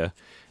idea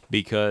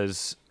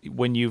because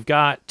when you've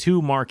got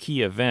 2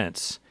 marquee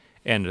events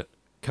and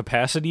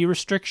capacity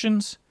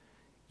restrictions,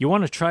 you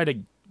want to try to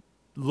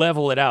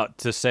level it out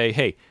to say,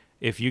 hey,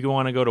 if you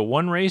want to go to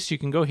one race, you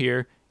can go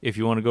here. If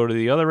you want to go to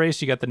the other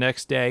race, you got the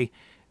next day.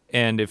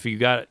 And if you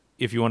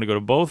want to go to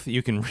both,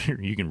 you can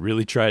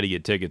really try to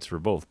get tickets for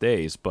both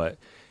days. But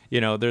you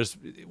know,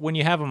 when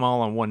you have them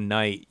all on one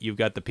night, you've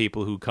got the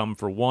people who come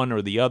for one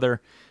or the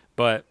other.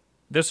 But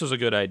this was a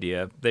good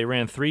idea. They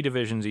ran 3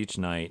 divisions each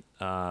night.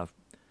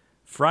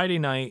 Friday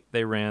night,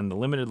 they ran the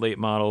limited late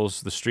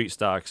models, the street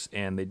stocks,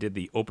 and they did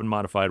the Open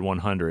Modified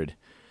 100.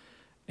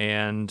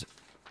 And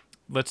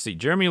let's see,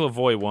 Jeremy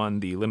Lavoie won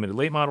the limited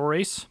late model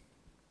race.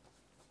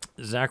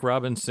 Zach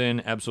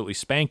Robinson absolutely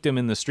spanked him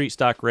in the street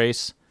stock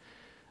race.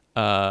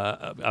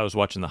 I was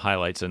watching the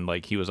highlights, and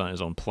like he was on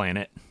his own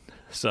planet.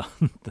 So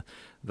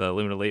the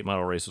limited late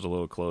model race was a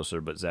little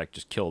closer, but Zach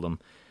just killed him.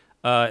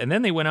 And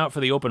then they went out for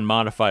the Open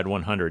Modified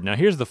 100. Now,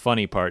 here's the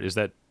funny part, is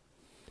that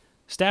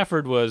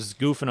Stafford was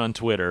goofing on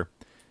Twitter,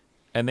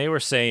 and they were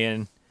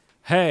saying,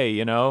 hey,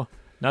 you know,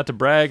 not to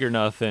brag or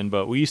nothing,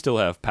 but we still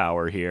have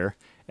power here.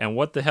 And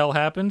what the hell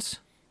happens?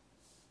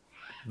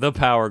 The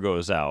power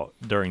goes out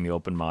during the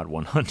Open Mod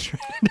 100.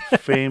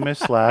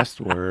 Famous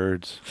last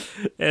words.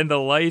 And the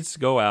lights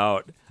go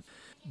out.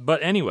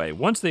 But anyway,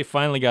 once they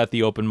finally got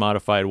the Open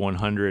Modified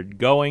 100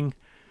 going,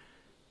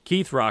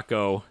 Keith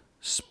Rocco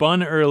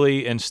spun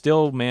early and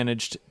still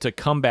managed to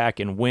come back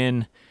and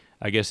win.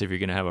 I guess if you're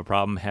going to have a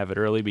problem, have it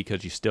early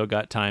because you still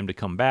got time to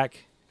come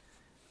back.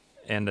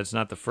 And that's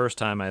not the first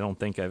time I don't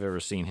think I've ever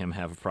seen him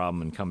have a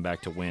problem and come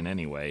back to win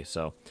anyway.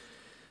 So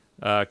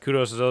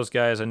kudos to those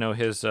guys. I know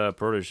his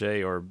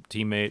protege or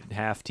teammate,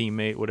 half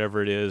teammate,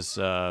 whatever it is,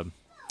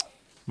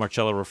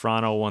 Marcello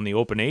Rafrano won the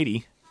Open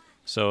 80.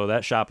 So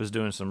that shop is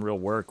doing some real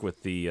work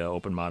with the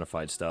Open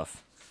Modified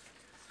stuff.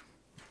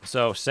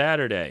 So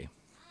Saturday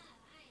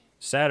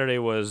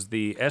was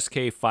the SK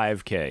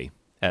 5K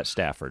at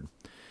Stafford.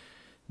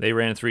 They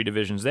ran 3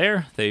 divisions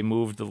there. They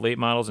moved the late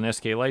models and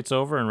SK lights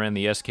over and ran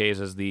the SKs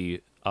as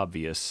the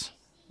obvious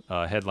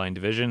headline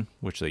division,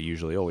 which they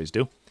usually always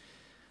do.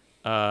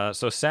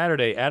 So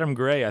Saturday, Adam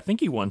Gray, I think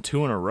he won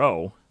 2 in a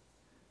row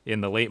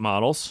in the late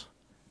models.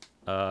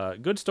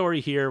 Good story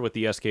here with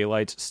the SK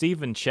lights.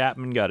 Steven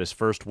Chapman got his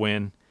first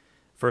win.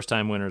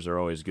 First-time winners are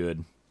always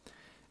good.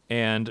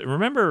 And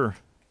remember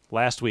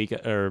last week,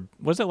 or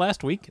was it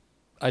last week?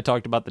 I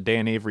talked about the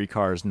Dan Avery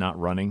cars not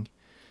running.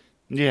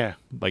 Yeah.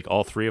 Like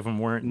all 3 of them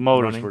weren't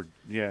Motors running.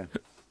 were,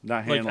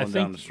 not handling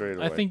down the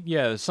straightaway. I think,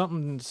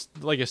 something,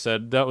 like I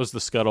said, that was the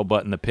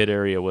scuttlebutt in the pit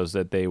area, was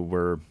that they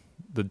were,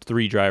 the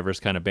 3 drivers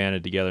kind of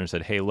banded together and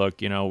said, hey,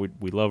 look, you know,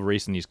 we love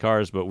racing these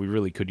cars, but we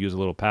really could use a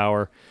little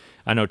power.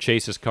 I know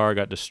Chase's car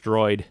got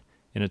destroyed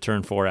in a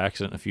Turn 4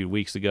 accident a few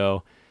weeks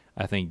ago.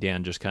 I think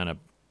Dan just kind of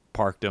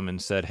parked them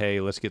and said,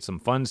 hey, let's get some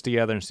funds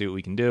together and see what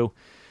we can do.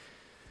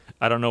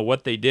 I don't know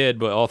what they did,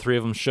 but all three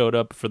of them showed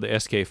up for the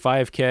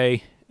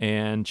SK5K,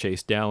 and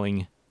Chase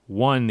Dowling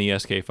won the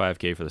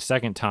SK5K for the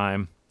second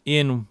time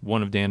in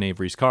one of Dan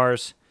Avery's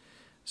cars.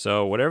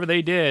 So whatever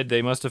they did,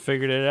 they must have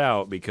figured it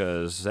out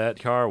because that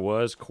car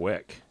was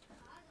quick.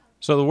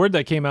 So the word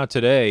that came out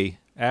today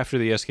after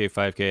the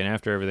SK5K and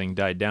after everything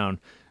died down,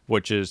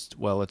 which is,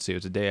 well, let's see,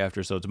 it's a day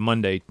after, so it's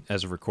Monday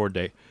as of record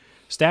date.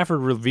 Stafford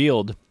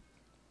revealed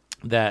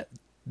that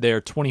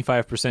their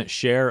 25%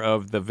 share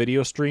of the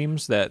video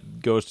streams that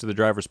goes to the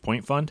Driver's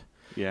Point Fund,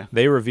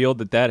 they revealed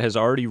that has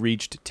already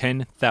reached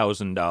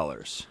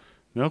 $10,000.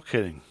 No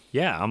kidding.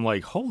 Yeah, I'm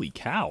like, holy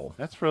cow.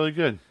 That's really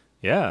good.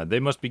 Yeah, they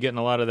must be getting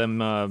a lot of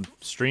them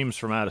streams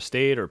from out of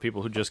state or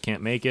people who just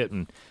can't make it,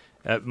 and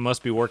that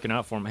must be working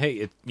out for them.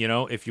 Hey,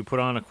 if you put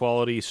on a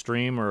quality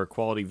stream or a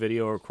quality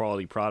video or a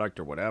quality product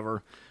or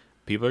whatever,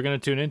 people are going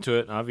to tune into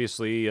it.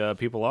 Obviously,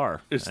 people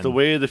are. It's the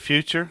way of the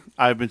future.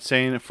 I've been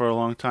saying it for a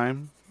long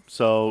time.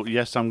 So,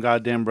 yes, I'm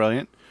goddamn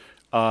brilliant.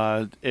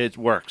 It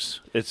works.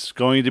 It's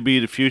going to be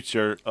the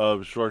future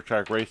of short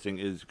track racing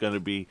is going to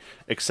be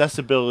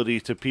accessibility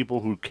to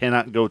people who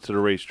cannot go to the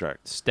racetrack.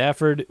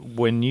 Stafford,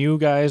 when you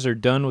guys are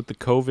done with the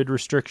COVID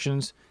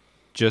restrictions,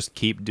 just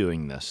keep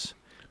doing this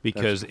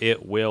because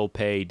it will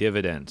pay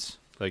dividends.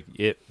 Like,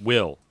 it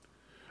will.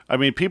 I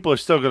mean, people are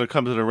still going to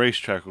come to the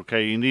racetrack,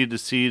 okay? You need to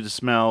see the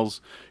smells.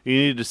 You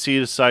need to see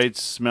the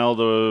sights, smell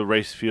the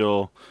race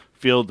fuel,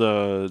 feel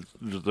the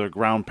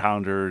ground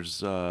pounders,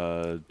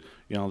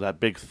 that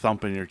big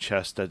thump in your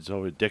chest that's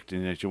so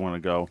addicting that you want to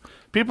go.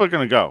 People are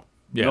going to go.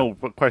 Yeah. No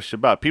question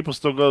about it. People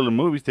still go to the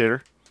movie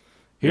theater.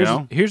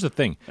 Here's the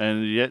thing.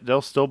 And yet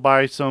they'll still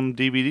buy some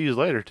DVDs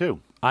later,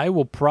 too. I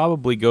will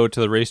probably go to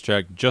the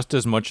racetrack just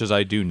as much as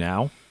I do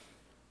now,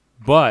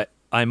 but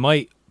I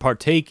might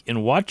partake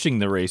in watching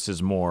the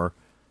races more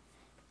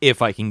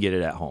if I can get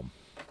it at home.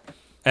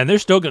 And they're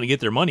still going to get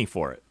their money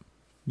for it,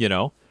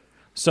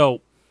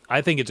 So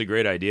I think it's a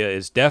great idea.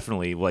 It's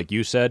definitely, like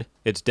you said,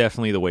 it's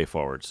definitely the way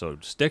forward. So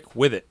stick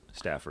with it,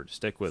 Stafford.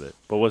 Stick with it.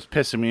 But what's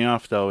pissing me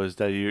off, though, is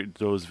that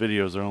those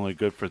videos are only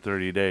good for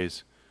 30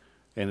 days.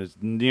 And it's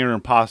near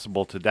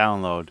impossible to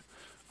download.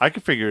 I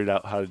could figure it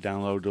out how to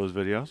download those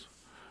videos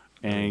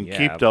and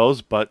keep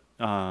those, but,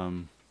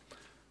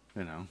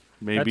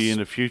 maybe in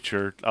the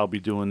future I'll be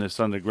doing this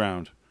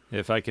underground.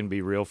 If I can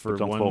be real for but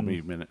don't quote me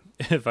a minute.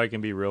 If I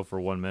can be real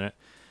for 1 minute,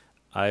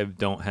 I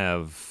don't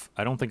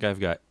think I've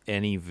got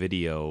any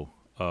video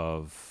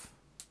of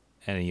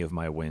any of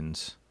my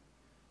wins.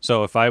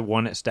 So if I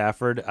won at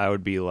Stafford, I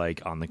would be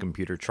like on the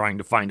computer trying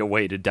to find a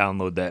way to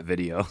download that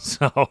video.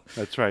 So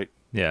that's right.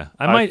 Yeah,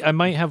 I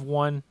might have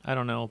one. I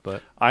don't know,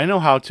 but I know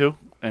how to,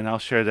 and I'll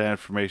share that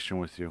information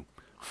with you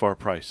for a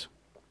price.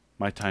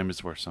 My time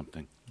is worth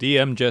something.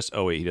 DM just.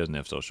 Oh wait, he doesn't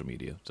have social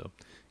media, so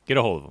get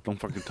a hold of him. Don't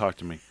fucking talk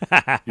to me.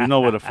 You know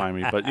where to find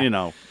me, but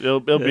it'll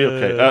be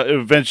okay.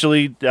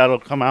 Eventually that'll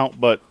come out,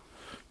 but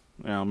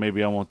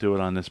maybe I won't do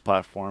it on this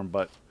platform.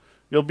 But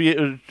you'll be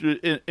in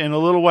a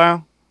little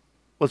while.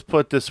 Let's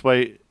put it this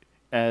way,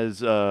 as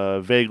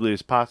vaguely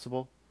as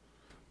possible.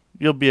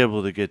 You'll be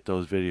able to get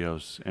those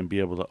videos and be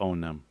able to own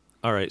them.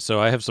 All right,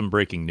 so I have some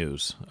breaking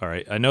news. All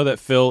right, I know that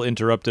Phil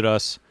interrupted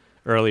us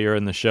earlier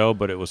in the show,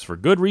 but it was for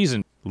good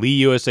reason. Lee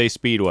USA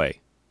Speedway,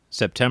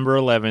 September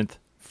 11th,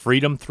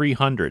 Freedom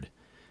 300,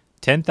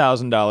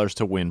 $10,000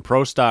 to win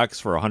pro stocks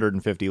for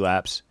 150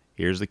 laps.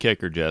 Here's the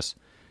kicker, Jess.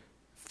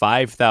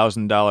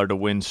 $5,000 to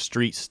win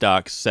street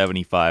stocks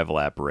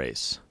 75-lap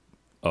race.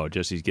 Oh,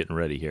 Jesse's getting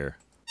ready here.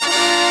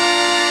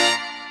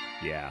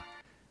 Yeah.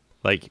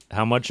 Like,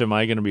 how much am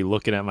I going to be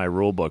looking at my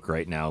rule book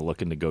right now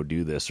looking to go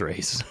do this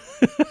race?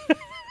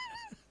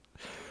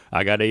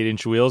 I got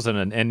 8-inch wheels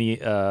and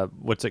an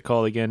what's it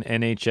called again?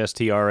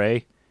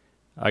 NHSTRA.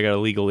 I got a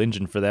legal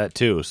engine for that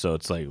too, so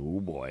it's like,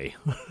 oh boy.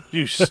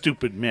 You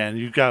stupid man,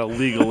 you got a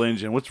legal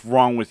engine. What's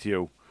wrong with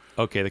you?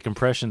 Okay, the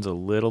compression's a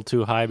little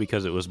too high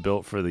because it was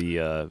built for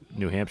the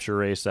New Hampshire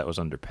race that was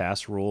under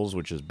pass rules,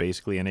 which is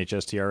basically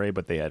NHSTRA,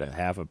 but they had a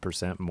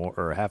 0.5% more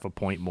or 0.5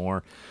 point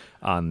more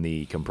on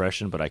the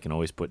compression, but I can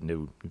always put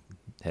new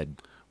head.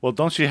 Well,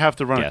 don't you have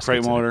to run a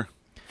crate motor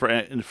for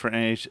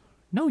NH?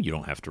 No, you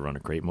don't have to run a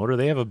crate motor.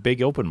 They have a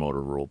big open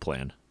motor rule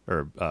plan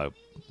or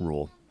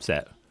rule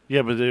set.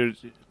 Yeah, but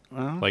there's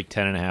like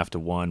 10.5 to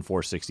 1,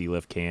 460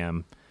 lift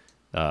cam,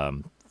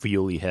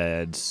 fuelie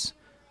heads,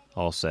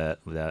 all set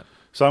with that.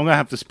 So I'm gonna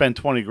have to spend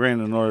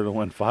 $20,000 in order to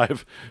win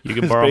 5. You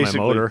can borrow my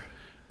motor.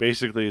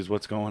 Basically, is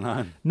what's going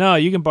on. No,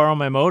 you can borrow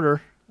my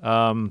motor.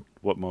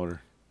 What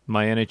motor?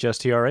 My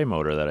NHSTRA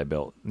motor that I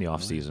built in the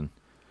off season.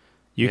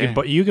 You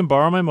can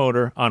borrow my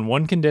motor on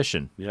one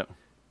condition. Yep.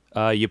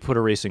 You put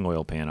a racing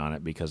oil pan on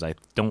it because I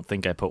don't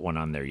think I put one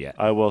on there yet.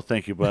 I will,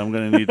 thank you, but I'm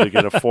going to need to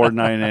get a Ford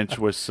 9-inch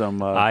with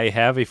some... I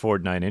have a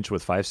Ford 9-inch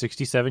with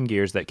 567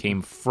 gears that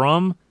came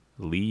from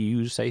Lee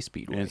USA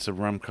Speedway. And some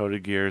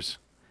rum-coated gears.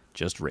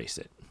 Just race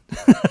it.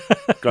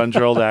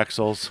 Gun-drilled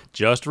axles.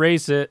 Just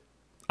race it.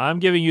 I'm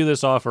giving you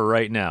this offer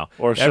right now.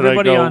 Or should I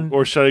go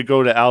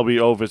to Albie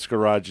Ovitz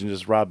garage and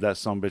just rob that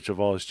sumbitch of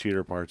all his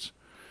cheater parts?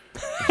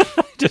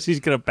 Jesse's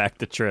gonna back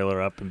the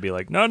trailer up and be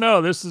like,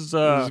 "No, this is."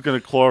 He's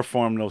gonna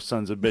chloroform those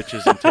sons of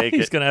bitches and take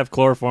He's it. gonna have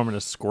chloroform and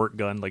a squirt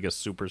gun like a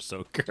super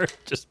soaker,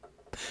 just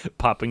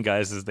popping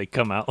guys as they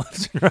come out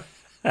left and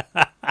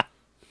right.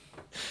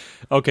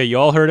 Okay, you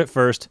all heard it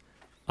first.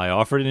 I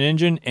offered an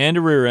engine and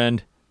a rear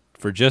end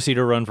for Jesse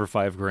to run for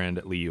 $5,000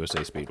 at Lee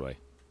USA Speedway.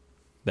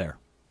 There.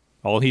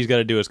 All he's got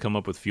to do is come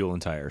up with fuel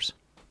and tires.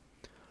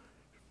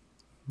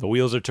 The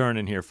wheels are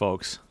turning here,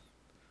 folks.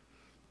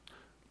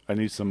 I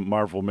need some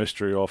Marvel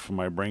Mystery off of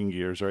my brain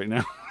gears right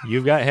now.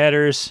 You've got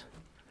headers.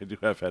 I do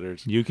have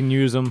headers. You can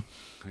use them.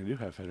 I do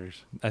have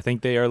headers. I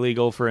think they are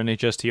legal for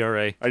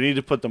NHSTRA. I need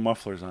to put the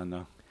mufflers on,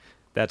 though.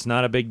 That's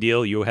not a big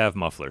deal. You have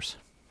mufflers.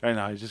 I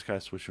know. I just got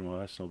to switch them.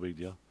 That's no big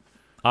deal.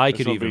 I That's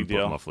could no even big put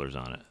deal. mufflers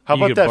on it. How You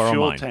about could that borrow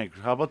fuel mine. tank?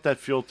 How about that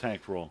fuel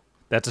tank rule?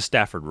 That's a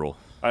Stafford rule.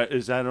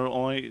 Is that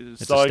only?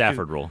 It's so a I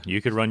Stafford rule.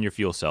 You could run your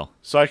fuel cell.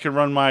 So I can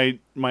run my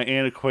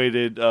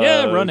antiquated.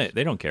 Yeah, run it.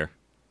 They don't care.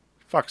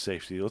 Fuck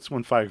safety. Let's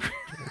win $5,000.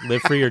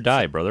 Live free or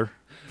die, brother.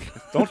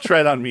 Don't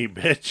tread on me,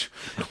 bitch.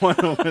 I want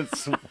to win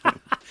some.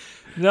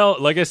 No,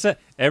 like I said,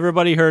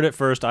 everybody heard it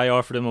first. I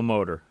offered him a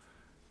motor.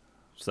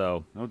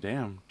 So Oh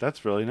damn,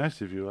 that's really nice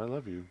of you. I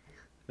love you.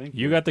 Thank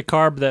you. you got the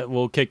carb that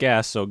will kick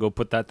ass, so go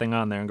put that thing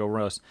on there and go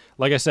rust.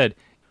 Like I said,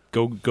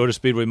 go to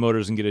Speedway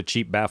Motors and get a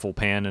cheap baffle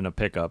pan and a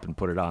pickup and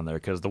put it on there,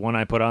 because the one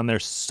I put on there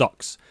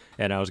sucks,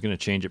 and I was going to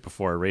change it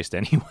before I raced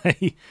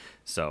anyway.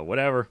 So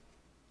whatever.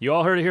 You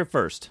all heard it here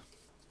first.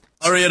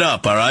 Hurry it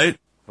up, all right?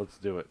 Let's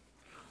do it.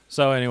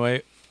 So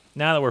anyway,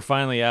 now that we're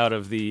finally out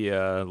of the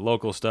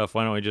local stuff,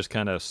 why don't we just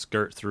kind of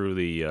skirt through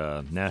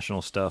the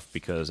national stuff,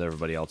 because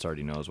everybody else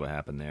already knows what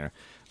happened there.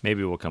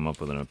 Maybe we'll come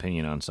up with an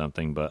opinion on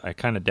something, but I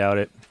kind of doubt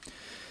it.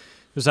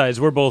 Besides,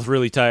 we're both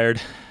really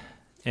tired,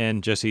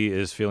 and Jesse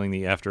is feeling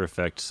the after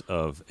effects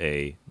of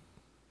a,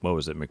 what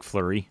was it,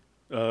 McFlurry?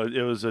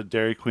 It was a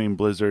Dairy Queen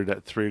Blizzard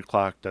at 3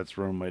 o'clock. That's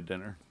ruined my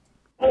dinner.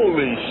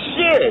 Holy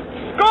shit!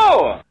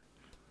 Score!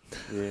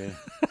 Yeah.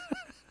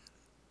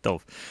 Oh,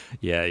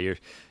 yeah,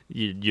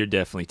 you're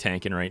definitely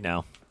tanking right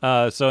now.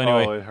 So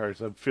anyway, Oh, it hurts.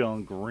 I'm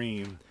feeling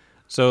green.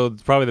 so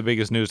probably the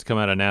biggest news to come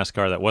out of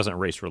NASCAR that wasn't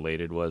race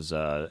related was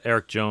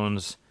Eric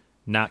Jones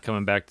not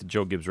coming back to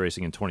Joe Gibbs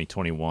Racing in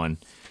 2021.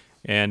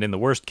 And in the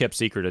worst kept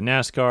secret of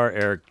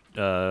NASCAR,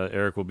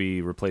 Eric will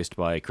be replaced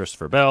by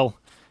Christopher Bell,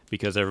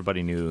 because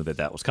everybody knew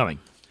that was coming.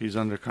 He's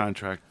under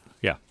contract.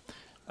 Yeah.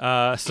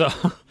 So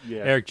Yeah.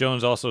 Eric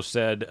Jones also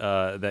said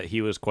that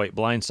he was quite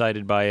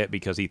blindsided by it,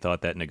 because he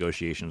thought that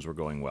negotiations were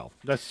going well.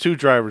 That's 2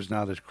 drivers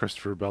now that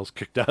Christopher Bell's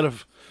kicked out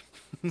of.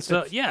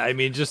 So yeah, I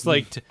mean, just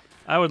like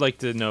I would like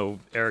to know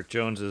Eric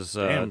Jones's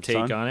Damn, take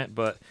son. on it,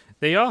 but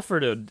they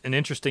offered an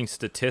interesting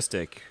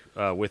statistic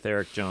with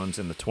Eric Jones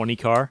in the 20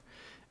 car.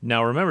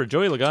 Now remember,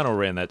 Joey Logano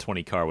ran that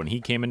 20 car when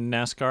he came into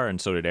NASCAR,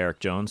 and so did Eric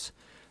Jones.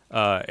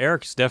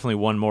 Eric's definitely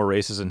won more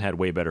races and had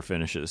way better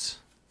finishes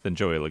than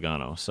Joey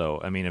Logano. So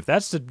I mean, if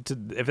that's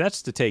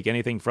to take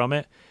anything from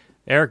it,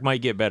 Eric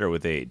might get better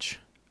with age.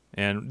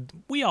 And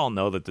we all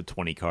know that the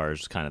 20 car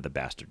is kind of the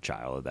bastard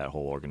child of that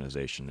whole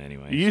organization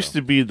anyway. He used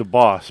to be the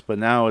boss, but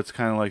now it's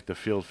kind of like the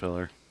field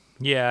filler.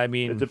 Yeah, I It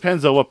mean,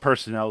 depends on what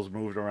personnel's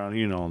moved around.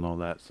 You don't know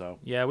that, so.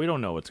 yeah, we don't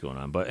know what's going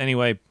on. But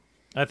anyway,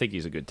 I think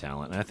he's a good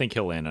talent, and I think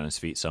he'll land on his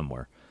feet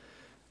somewhere.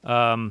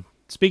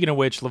 Speaking of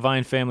which,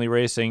 Levine Family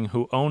Racing,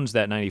 who owns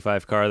that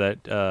 95 car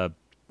that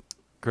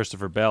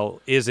Christopher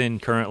Bell is in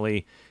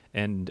currently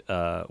and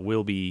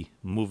will be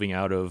moving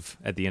out of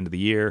at the end of the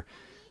year,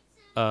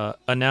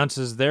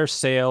 announces their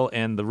sale,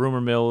 and the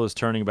rumor mill is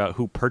turning about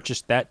who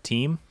purchased that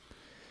team.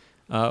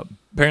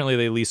 Apparently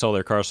they lease all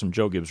their cars from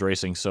Joe Gibbs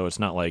Racing, so it's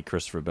not like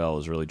Christopher Bell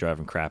is really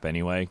driving crap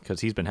anyway,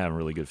 because he's been having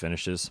really good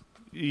finishes.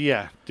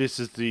 Yeah, this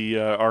is the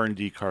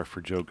R&D car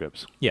for Joe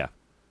Gibbs. Yeah,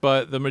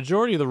 but the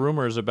majority of the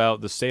rumors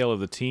about the sale of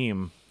the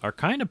team are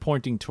kind of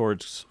pointing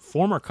towards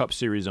former Cup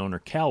Series owner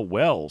Cal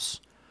Wells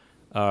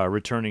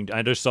returning.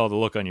 I just saw the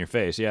look on your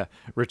face. Yeah,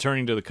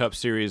 returning to the Cup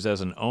Series as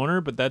an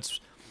owner, but that's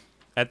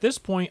at this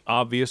point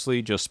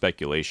obviously just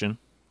speculation.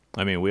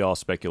 I mean, we all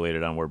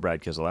speculated on where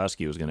Brad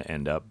Keselowski was going to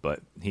end up,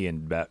 but he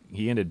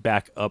ended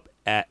back up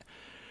at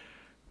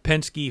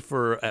Penske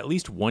for at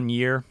least 1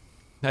 year.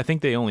 I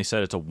think they only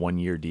said it's a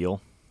 1-year deal,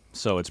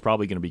 so it's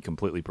probably going to be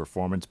completely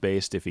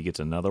performance-based if he gets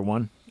another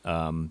one.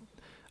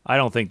 I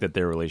don't think that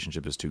their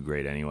relationship is too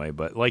great anyway,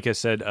 but like I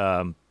said,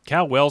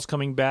 Cal Wells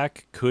coming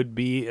back could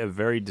be a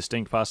very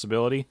distinct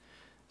possibility.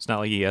 It's not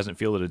like he hasn't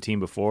fielded a team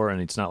before, and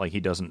it's not like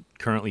he doesn't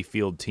currently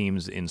field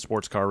teams in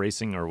sports car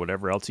racing or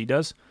whatever else he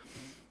does.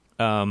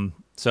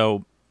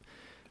 So,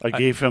 I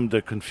gave him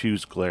the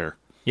confused glare.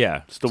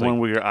 yeah. It's the one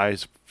where your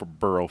eyes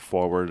burrow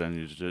forward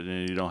and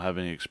you don't have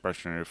any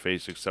expression on your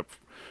face except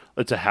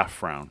it's a half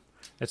frown.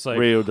 It's like,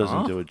 Radio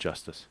doesn't huh? do it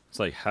justice. It's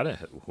like, how did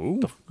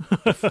who?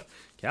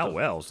 Cal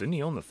Wells, didn't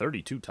he own the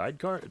 32 Tide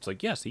car? It's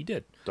like, yes, he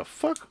did. The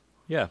fuck?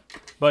 Yeah,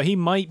 but he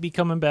might be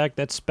coming back.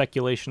 That's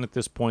speculation at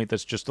this point.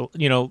 That's just,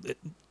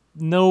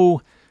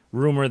 no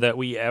rumor that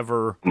we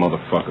ever,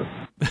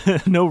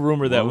 Motherfucker. no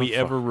rumor that we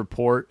ever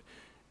report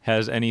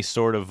has any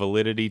sort of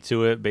validity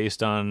to it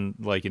based on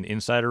like an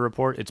insider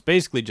report. It's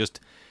basically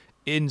just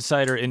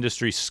insider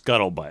industry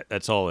scuttlebutt.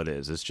 That's all it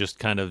is. It's just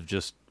kind of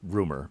just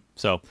rumor.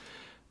 So,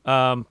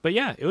 but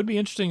yeah, it would be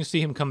interesting to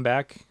see him come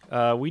back.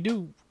 We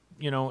do,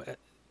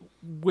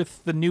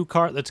 with the new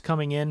car that's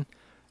coming in,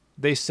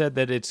 they said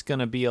that it's going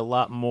to be a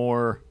lot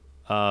more.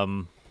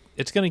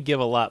 It's going to give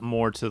a lot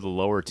more to the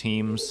lower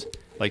teams.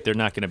 Like, they're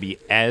not going to be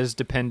as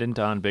dependent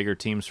on bigger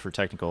teams for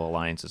technical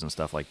alliances and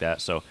stuff like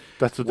that. So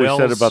that's what they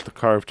said about the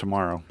car of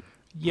tomorrow.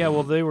 Yeah,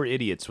 well, they were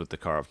idiots with the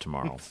car of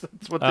tomorrow.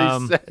 That's what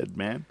they said,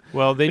 man.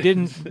 Well, they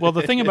didn't. Well,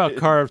 the thing about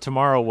car of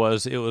tomorrow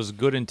was it was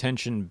good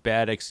intention,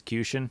 bad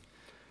execution.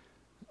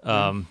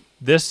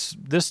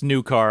 This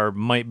new car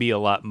might be a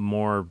lot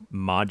more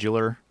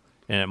modular,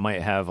 and it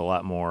might have a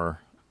lot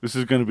more. This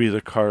is going to be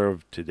the car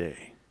of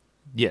today.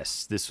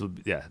 Yes, this will.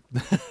 Yeah.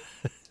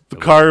 The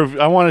car of.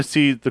 I want to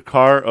see the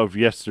car of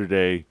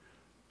yesterday,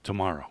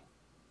 tomorrow.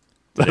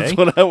 Today? That's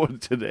what I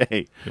want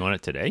today. You want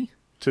it today?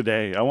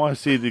 Today, I want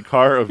to see the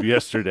car of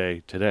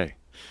yesterday today.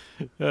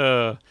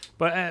 But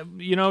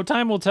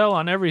time will tell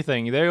on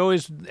everything.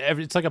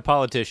 It's like a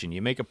politician.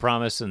 You make a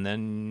promise, and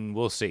then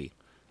we'll see.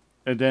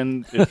 And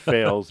then it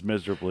fails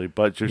miserably,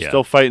 but you're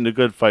still fighting a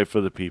good fight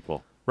for the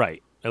people.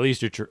 Right. At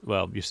least you're.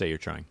 You say you're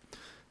trying.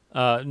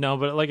 No,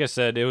 but like I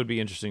said, it would be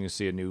interesting to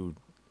see a new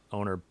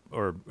owner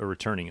or a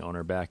returning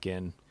owner back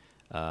in.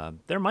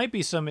 There might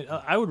be some.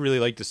 I would really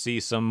like to see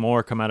some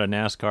more come out of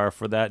NASCAR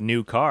for that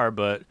new car,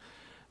 but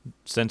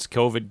since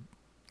COVID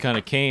kind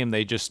of came,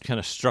 they just kind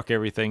of struck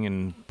everything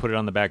and put it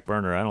on the back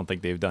burner. I don't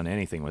think they've done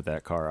anything with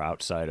that car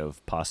outside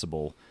of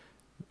possible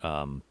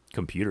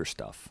computer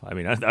stuff. I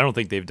mean, I don't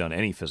think they've done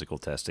any physical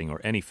testing or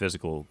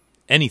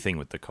anything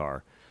with the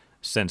car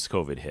since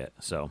COVID hit.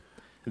 So,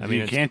 I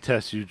mean, you can't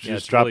test. You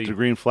just drop the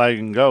green flag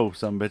and go,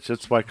 some bitch.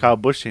 That's why Kyle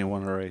Busch ain't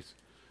won a race.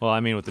 Well, I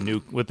mean,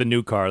 with the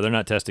new car, they're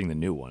not testing the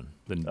new one.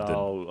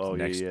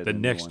 The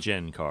next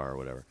gen car or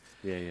whatever.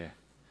 Yeah.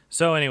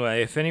 So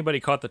anyway, if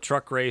anybody caught the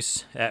truck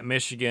race at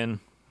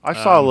Michigan, I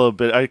saw a little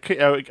bit.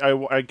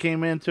 I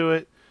came into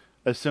it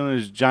as soon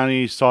as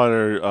Johnny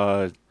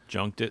Slaughter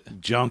junked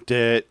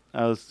it.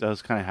 I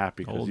was kind of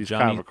happy because he's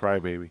kind of a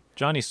crybaby.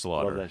 Johnny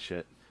Slaughter, love that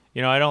shit.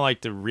 I don't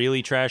like to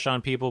really trash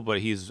on people,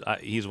 but he's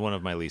one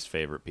of my least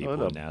favorite people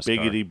in NASCAR.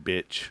 Biggity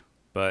bitch.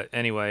 But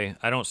anyway,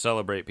 I don't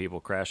celebrate people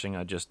crashing.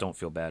 I just don't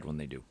feel bad when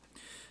they do.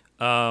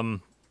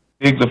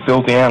 Big the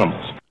filthy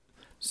animals.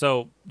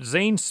 So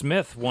Zane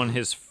Smith won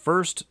his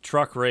first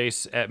truck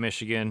race at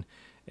Michigan,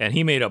 and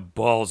he made a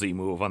ballsy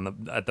move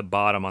at the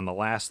bottom on the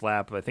last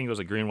lap. I think it was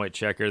a green-white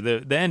checker.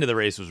 The end of the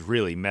race was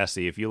really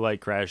messy. If you like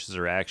crashes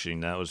or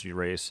action, that was your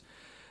race,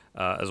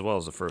 as well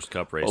as the first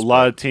Cup race. A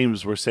lot of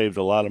teams were saved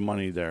a lot of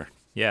money there.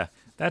 Yeah,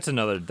 that's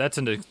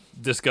a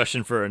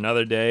discussion for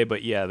another day.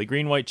 But yeah, the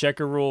green-white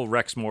checker rule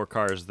wrecks more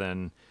cars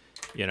than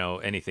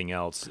anything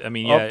else. I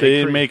mean, yeah, they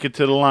didn't make it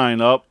to the line.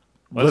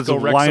 Let's go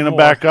wreck line some them more.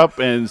 back up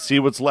and see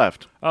what's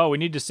left. Oh, we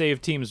need to save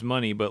teams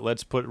money, but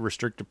let's put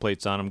restrictor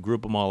plates on them,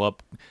 group them all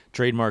up,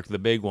 trademark the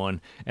big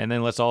one, and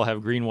then let's all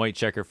have green-white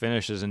checker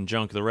finishes and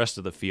junk the rest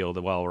of the field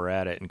while we're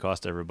at it and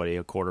cost everybody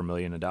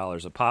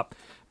 $250,000 a pop.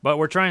 But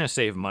we're trying to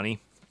save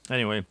money.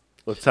 Anyway.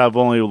 Let's have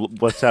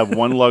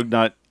one lug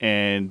nut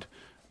and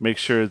make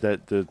sure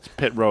that the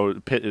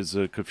pit is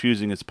as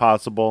confusing as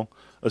possible,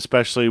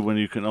 especially when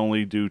you can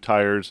only do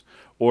tires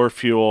or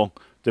fuel,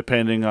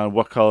 depending on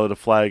what color the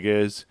flag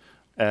is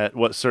at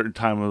what certain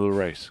time of the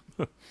race.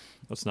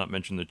 Let's not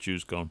mention the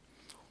choose cone.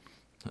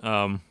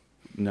 No.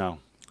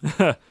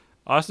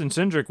 Austin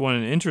Cindric won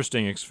an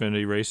interesting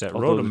Xfinity race at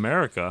Road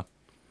America.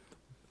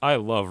 I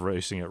love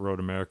racing at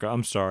Road America.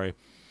 I'm sorry.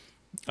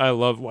 I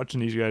love watching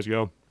these guys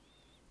go.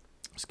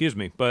 Excuse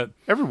me, but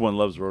everyone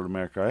loves Road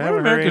America. Road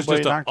America is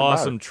just an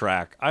awesome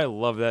track. I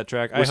love that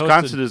track.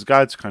 Wisconsin is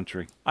God's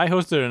country. I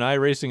hosted an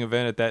iRacing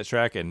event at that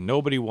track, and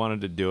nobody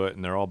wanted to do it,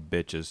 and they're all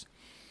bitches.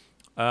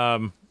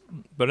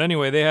 But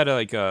anyway, they had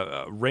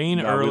a rain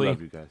early. We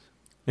love you guys.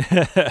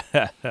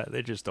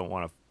 They just don't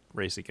want to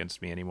race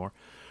against me anymore.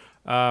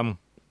 Austin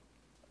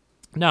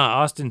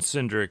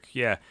Cindric,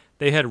 yeah,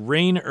 they had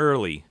rain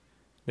early.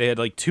 They had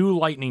 2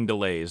 lightning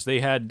delays. They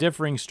had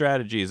differing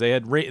strategies.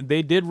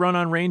 They did run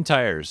on rain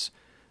tires.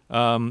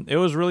 It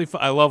was really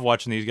fun. I love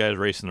watching these guys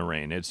race in the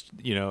rain. It's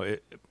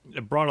it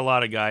brought a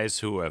lot of guys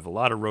who have a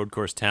lot of road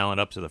course talent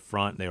up to the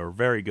front. They were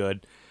very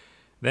good.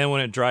 Then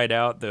when it dried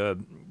out, the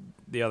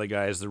other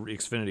guys, the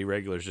Xfinity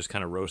regulars, just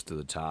kind of rose to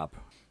the top.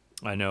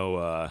 I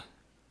know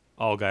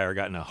Allgaier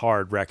got in a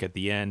hard wreck at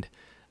the end.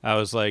 I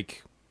was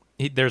like,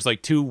 there's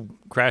 2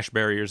 crash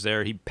barriers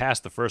there. He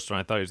passed the first one.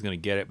 I thought he was going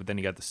to get it, but then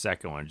he got the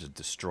second one and just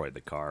destroyed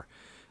the car.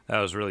 That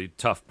was a really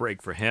tough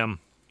break for him.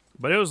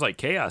 But it was like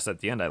chaos at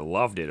the end. I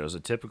loved it. It was a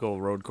typical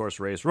road course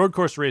race. Road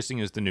course racing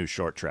is the new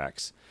short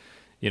tracks.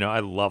 I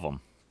love them.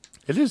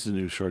 It is the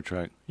new short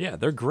track. Yeah,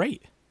 they're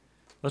great.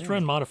 Let's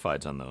run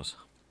modifieds on those.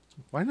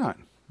 Why not?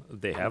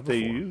 They have before.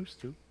 They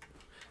used to.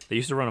 They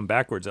used to run them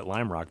backwards at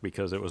Lime Rock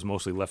because it was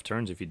mostly left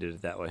turns if you did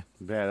it that way.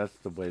 Yeah, that's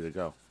the way to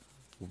go.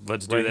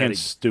 Let's do right that. Hand's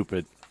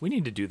stupid. We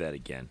need to do that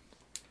again.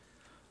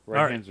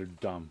 Right hands are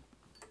dumb.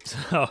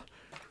 So,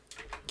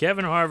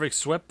 Kevin Harvick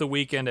swept the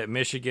weekend at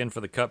Michigan for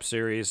the Cup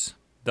Series.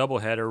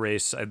 doubleheader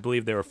race. I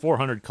believe they were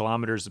 400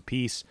 kilometers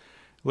apiece,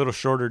 a little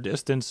shorter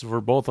distance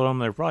for both of them.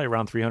 They're probably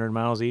around 300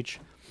 miles each.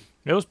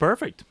 It was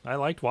perfect. I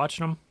liked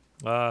watching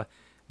them.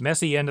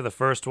 Messy end of the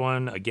first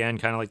one. Again,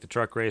 kind of like the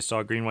truck race.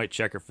 Saw green, white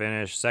checker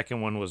finish. The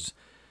second one was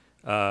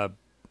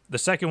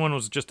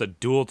just a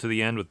duel to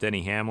the end with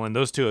Denny Hamlin.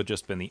 Those two have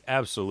just been the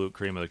absolute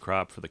cream of the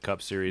crop for the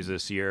Cup Series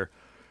this year.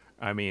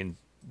 I mean,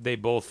 they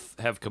both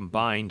have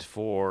combined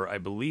for, I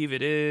believe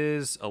it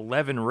is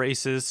 11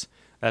 races.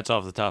 That's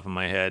off the top of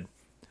my head.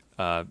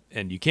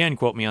 And you can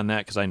quote me on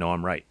that because I know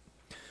I'm right.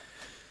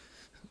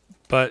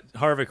 But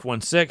Harvick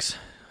won 6,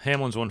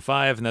 Hamlin's won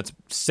 5, and that's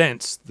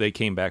since they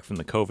came back from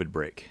the COVID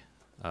break.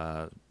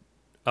 I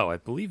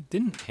believe,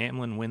 didn't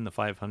Hamlin win the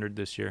 500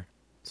 this year?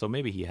 So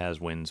maybe he has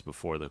wins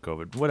before the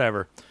COVID.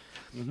 Whatever.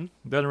 Doesn't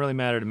really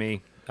matter to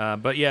me.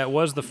 But yeah, it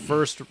was the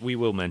first, we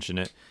will mention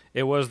it,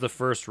 it was the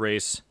first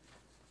race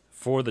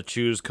for the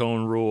choose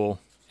cone rule.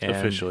 And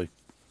Officially.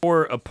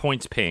 or a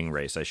points-paying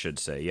race, I should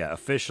say. Yeah,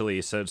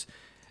 officially, since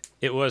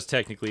it was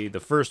technically the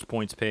first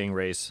points-paying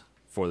race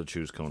for the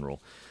Choose Cone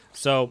rule.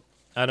 So,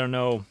 I don't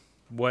know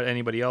what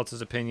anybody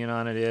else's opinion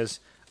on it is.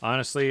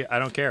 Honestly, I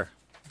don't care.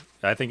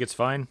 I think it's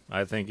fine.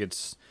 I think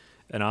it's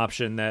an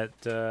option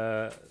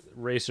that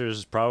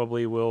racers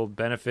probably will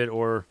benefit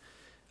or,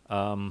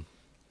 I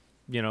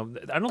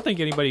don't think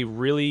anybody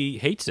really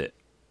hates it,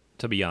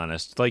 to be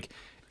honest. Like,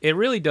 it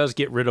really does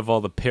get rid of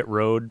all the pit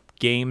road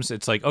games.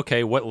 It's like,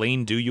 okay, what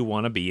lane do you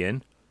want to be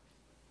in?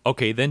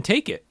 Okay, then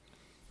take it.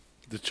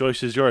 The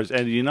choice is yours.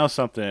 And you know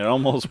something? It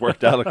almost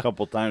worked out a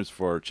couple times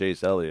for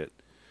Chase Elliott.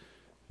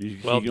 He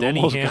Denny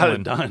almost Hamlin, got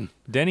it done.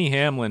 Denny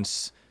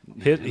Hamlin's,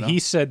 he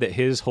said that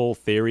his whole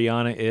theory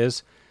on it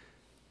is,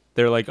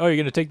 they're like, oh, you're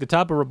going to take the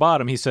top or a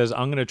bottom. He says,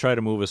 I'm going to try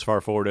to move as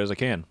far forward as I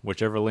can.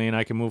 Whichever lane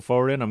I can move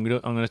forward in, I'm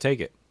going to take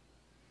it.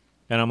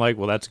 And I'm like,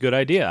 well, that's a good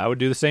idea. I would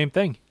do the same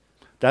thing.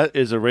 That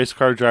is a race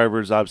car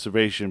driver's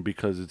observation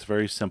because it's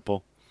very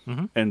simple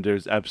and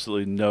there's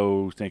absolutely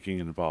no thinking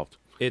involved.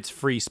 It's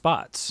free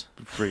spots.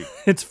 Free.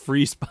 It's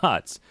free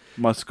spots.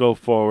 Must go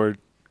forward,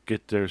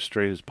 get there as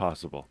straight as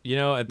possible. You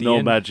know, at the no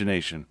end,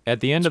 imagination.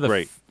 At the end of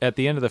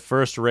the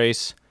first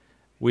race,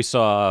 we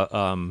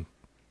saw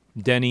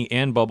Denny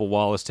and Bubba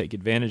Wallace take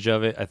advantage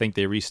of it. I think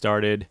they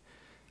restarted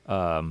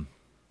third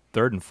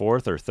and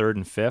fourth or third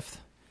and fifth,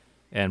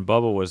 and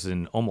Bubba was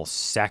in almost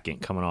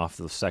second coming off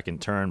the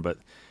second turn. But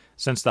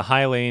since the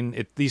high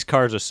lane, these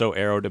cars are so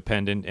aero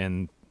dependent,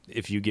 and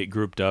if you get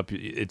grouped up,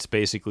 it's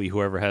basically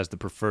whoever has the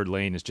preferred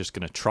lane is just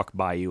going to truck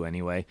by you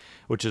anyway,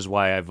 which is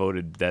why I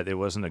voted that it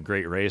wasn't a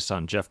great race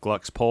on Jeff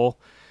Gluck's poll.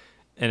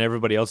 And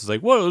everybody else is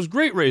like, well, it was a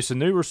great race,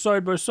 and they were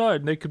side by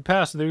side, and they could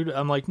pass.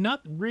 I'm like,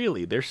 not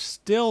really. They're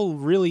still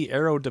really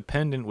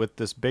aero-dependent with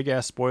this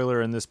big-ass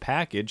spoiler and this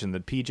package and the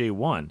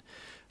PJ1.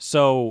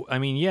 So, I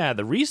mean, yeah,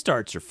 the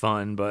restarts are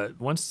fun, but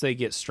once they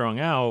get strung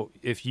out,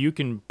 if you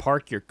can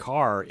park your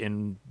car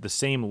in the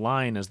same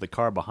line as the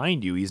car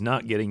behind you, he's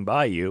not getting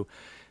by you,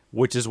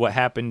 which is what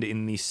happened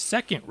in the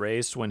second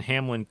race when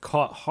Hamlin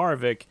caught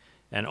Harvick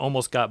and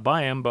almost got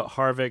by him, but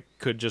Harvick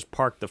could just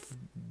park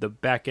the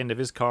back end of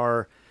his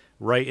car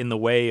right in the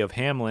way of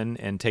Hamlin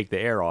and take the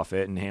air off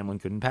it, and Hamlin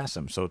couldn't pass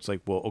him. So it's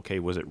like, well, okay,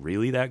 was it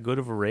really that good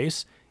of a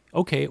race?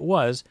 Okay, it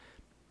was,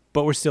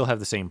 but we still have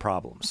the same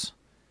problems.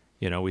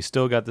 You know, we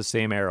still got the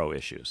same aero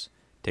issues.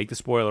 Take the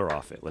spoiler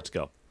off it. Let's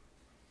go.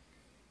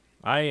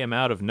 I am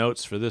out of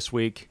notes for this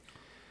week,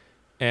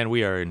 and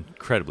we are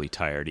incredibly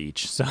tired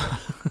each, so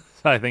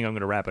I think I'm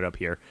going to wrap it up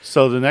here.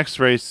 So the next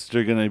race,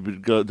 they're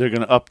going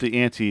to up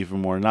the ante even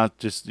more, not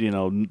just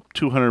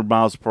 200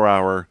 miles per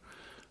hour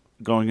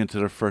going into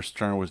the first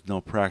turn with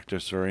no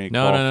practice or any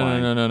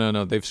qualifying.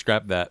 No. They've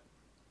scrapped that.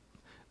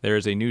 There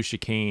is a new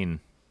chicane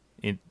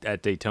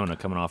at Daytona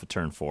coming off of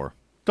turn 4.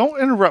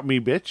 Don't interrupt me,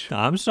 bitch.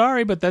 I'm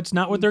sorry, but that's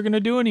not what they're going to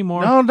do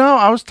anymore. No,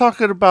 I was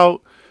talking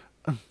about...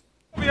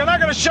 You're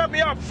not going to shut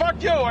me up.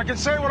 Fuck you. I can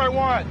say what I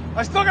want.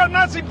 I still got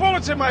Nazi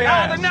bullets in my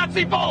ass. The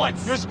Nazi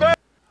bullets. You're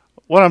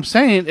What I'm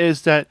saying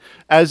is that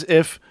as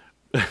if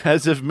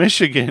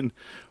Michigan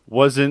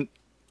wasn't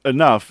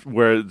enough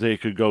where they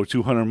could go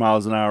 200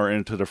 miles an hour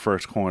into the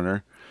first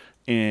corner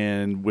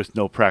and with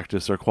no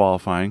practice or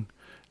qualifying,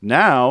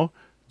 now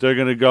they're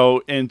going to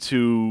go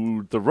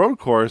into the road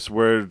course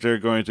where they're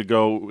going to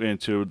go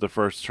into the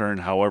first turn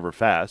however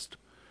fast,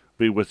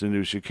 be with the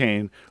new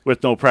chicane,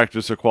 with no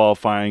practice or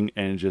qualifying,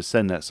 and just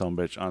send that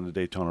sumbitch on the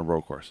Daytona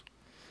road course.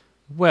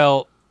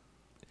 Well,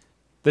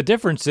 the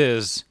difference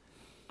is,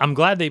 I'm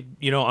glad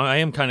I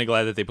am kind of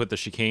glad that they put the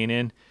chicane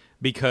in,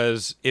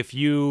 because if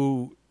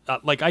you,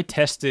 I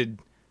tested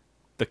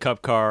the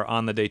Cup car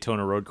on the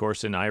Daytona road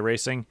course in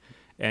iRacing,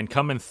 and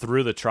coming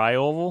through the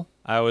tri-oval,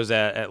 I was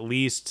at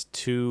least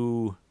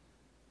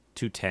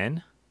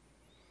 210.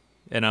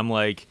 And I'm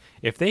like,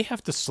 if they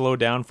have to slow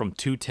down from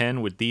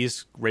 210 with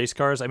these race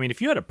cars, I mean,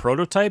 if you had a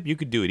prototype, you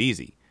could do it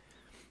easy.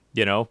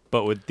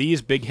 But with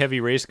these big, heavy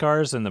race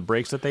cars and the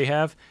brakes that they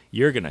have,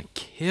 you're going to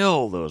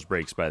kill those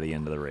brakes by the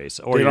end of the race.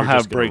 Or they don't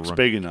have brakes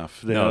big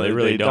enough. No, they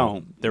really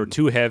don't. They're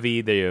too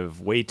heavy. They have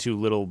way too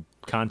little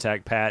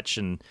contact patch,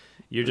 and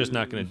You're just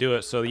not going to do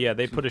it. So yeah,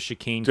 they put a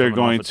chicane. They're coming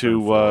going off a turn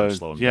forward and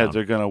slow them down.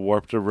 they're going to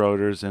warp the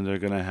rotors, and they're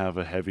going to have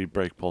a heavy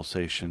brake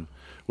pulsation,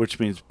 which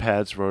means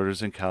pads,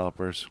 rotors, and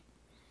calipers.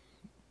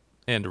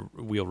 And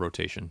wheel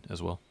rotation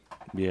as well.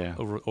 Yeah.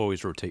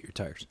 Always rotate your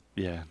tires.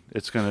 Yeah,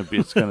 it's gonna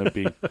be.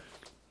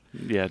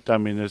 Yeah, I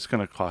mean, it's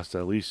gonna cost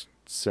at least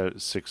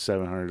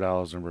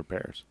 $600-700 in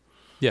repairs.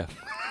 Yeah.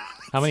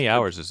 How many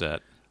hours is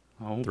that?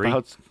 Oh, 3?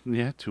 about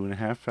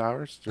 2.5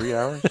 hours, 3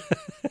 hours.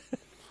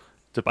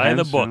 Depends. By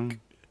the book.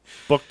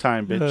 Book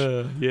time,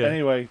 bitch. Yeah.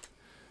 Anyway,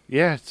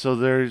 yeah. So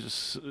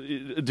there's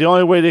the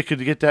only way they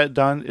could get that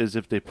done is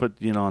if they put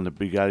on the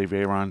Bugatti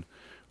Veyron,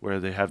 where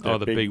they have that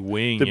the big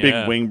wing,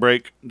 big wing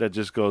brake that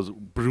just goes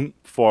boom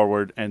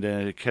forward and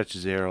then it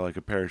catches the air like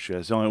a parachute.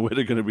 That's the only way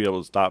they're going to be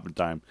able to stop in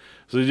time.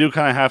 So they do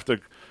kind of have to.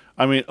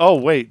 I mean, oh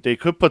wait, they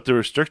could put the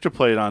restrictor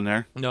plate on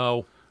there.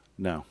 No.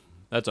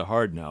 That's a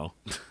hard no.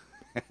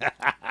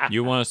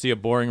 You want to see a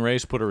boring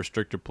race? Put a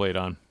restrictor plate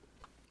on.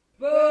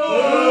 And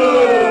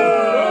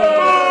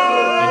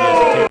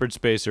yes, a tapered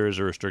spacer is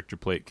a restrictor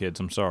plate, kids.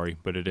 I'm sorry,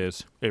 but it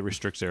is. It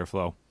restricts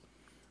airflow.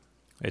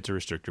 It's a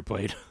restrictor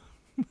plate.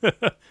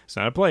 It's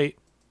not a plate.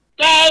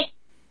 Gay.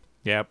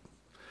 Yep.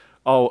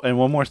 Oh, and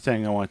one more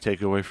thing I want to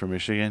take away from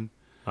Michigan.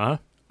 Huh?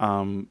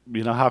 You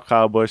know how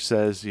Kyle Busch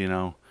says,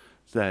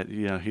 that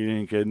he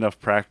didn't get enough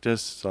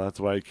practice, so that's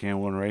why he can't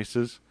win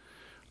races.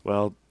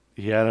 Well,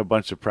 he had a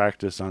bunch of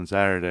practice on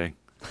Saturday.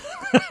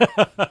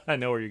 I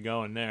know where you're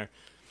going there.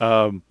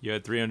 You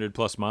had 300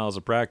 plus miles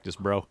of practice,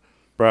 bro.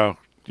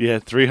 Yeah,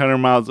 300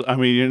 miles. I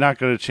mean, you're not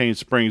going to change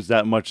springs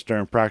that much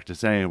during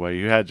practice anyway.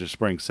 You had your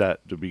spring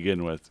set to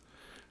begin with.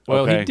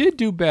 Well, okay. He did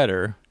do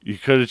better. You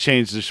could have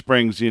changed the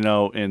springs,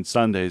 in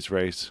Sunday's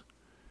race.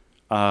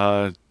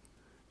 And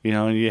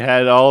you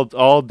had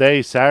all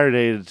day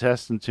Saturday to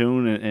test and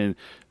tune and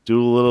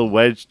do a little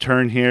wedge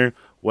turn here,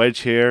 wedge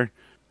here,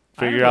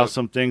 figure out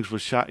some things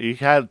with shot. You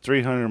had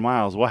 300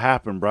 miles. What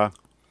happened, bro?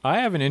 I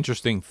have an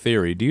interesting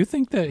theory. Do you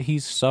think that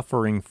he's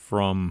suffering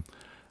from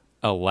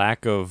a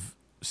lack of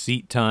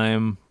seat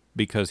time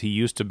because he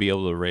used to be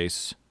able to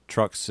race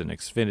trucks and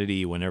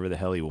Xfinity whenever the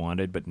hell he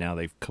wanted, but now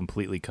they've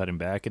completely cut him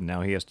back and now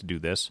he has to do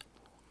this?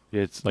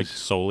 It's like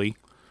solely.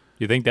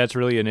 You think that's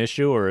really an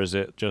issue, or is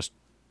it just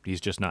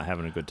he's just not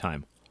having a good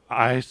time?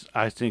 I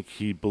think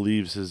he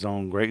believes his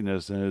own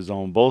greatness and his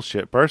own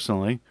bullshit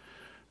personally,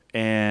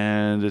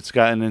 and it's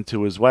gotten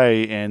into his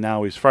way, and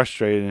now he's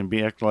frustrated and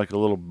be acting like a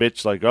little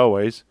bitch like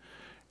always,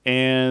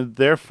 and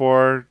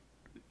therefore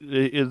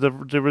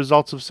the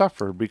results have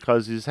suffered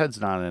because his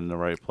head's not in the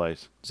right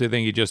place. So you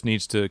think he just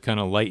needs to kind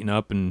of lighten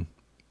up and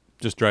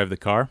just drive the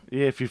car?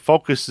 Yeah, if he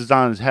focuses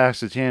on his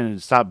Haxatan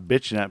and stop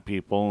bitching at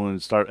people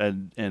and start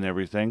and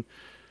everything.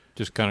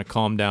 Just kind of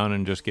calm down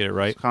and just get it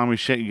right? Just calm your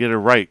shit and get it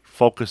right.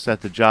 Focus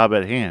at the job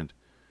at hand.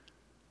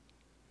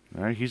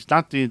 All right? He's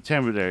not the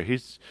intimidator.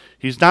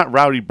 He's not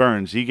Rowdy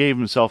Burns. He gave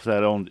himself his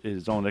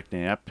own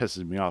nickname. That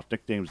pisses me off.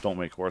 Nicknames don't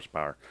make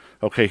horsepower.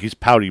 Okay, he's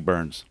Pouty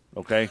Burns.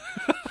 Okay?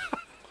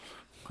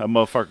 That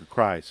motherfucker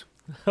cries.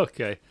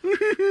 Okay.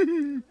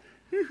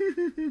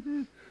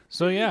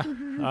 So, yeah.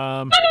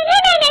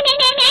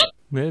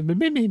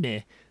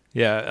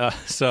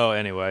 So,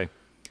 anyway,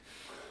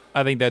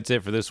 I think that's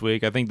it for this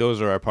week. I think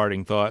those are our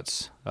parting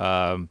thoughts.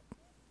 I'm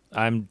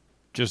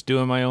just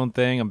doing my own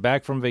thing. I'm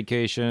back from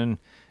vacation.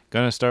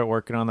 Going to start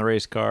working on the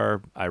race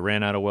car. I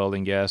ran out of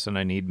welding gas, and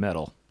I need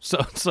metal. So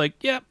it's like,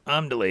 yep,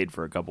 I'm delayed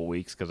for a couple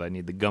weeks because I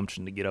need the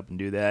gumption to get up and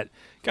do that.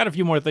 Got a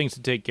few more things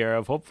to take care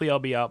of. Hopefully I'll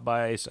be out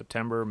by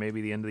September, maybe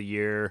the end of the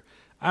year.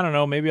 I don't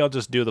know. Maybe I'll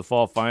just do the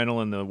fall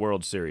final and the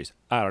World Series.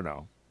 I don't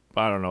know.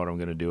 I don't know what I'm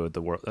going to do at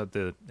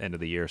the end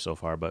of the year so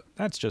far, but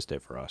that's just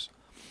it for us.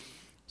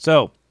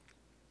 So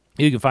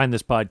you can find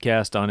this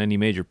podcast on any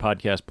major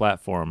podcast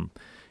platform.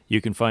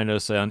 You can find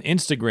us on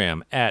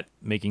Instagram at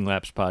Making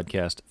Laps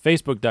Podcast,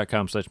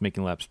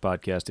 Facebook.com/Making Laps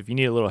Podcast. If you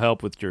need a little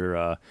help with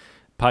your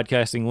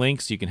podcasting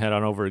links, you can head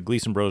on over to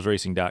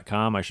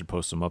GleasonBrosRacing.com. I should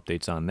post some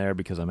updates on there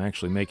because I'm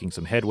actually making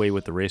some headway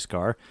with the race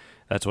car.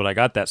 That's what I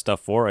got that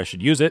stuff for. I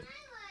should use it.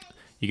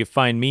 You can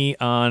find me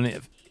on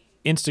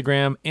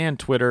Instagram and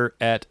Twitter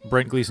at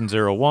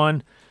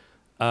BrentGleason01.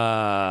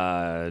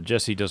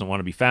 Jesse doesn't want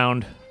to be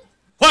found.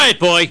 Quiet,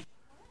 boy!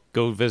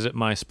 Go visit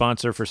my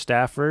sponsor for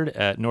Stafford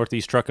at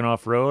Northeast Truck and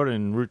Off-Road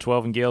and Route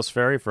 12 and Gales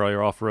Ferry for all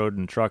your off-road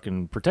and truck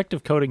and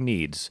protective coating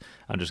needs.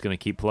 I'm just going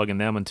to keep plugging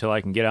them until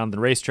I can get on the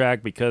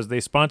racetrack because they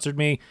sponsored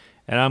me,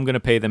 and I'm going to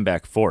pay them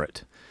back for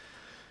it.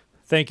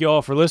 Thank you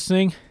all for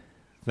listening.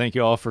 Thank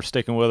you all for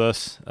sticking with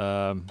us.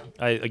 I,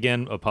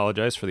 again,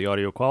 apologize for the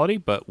audio quality,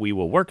 but we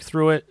will work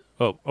through it.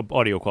 Oh,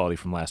 audio quality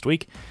from last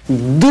week.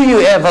 Do you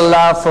ever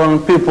laugh on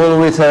people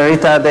with a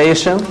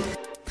retardation?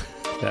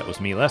 That was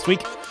me last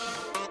week.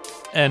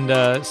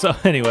 And so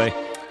anyway,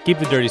 keep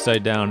the dirty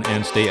side down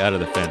and stay out of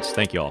the fence.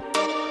 Thank you all.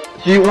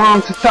 Do you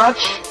want to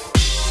touch?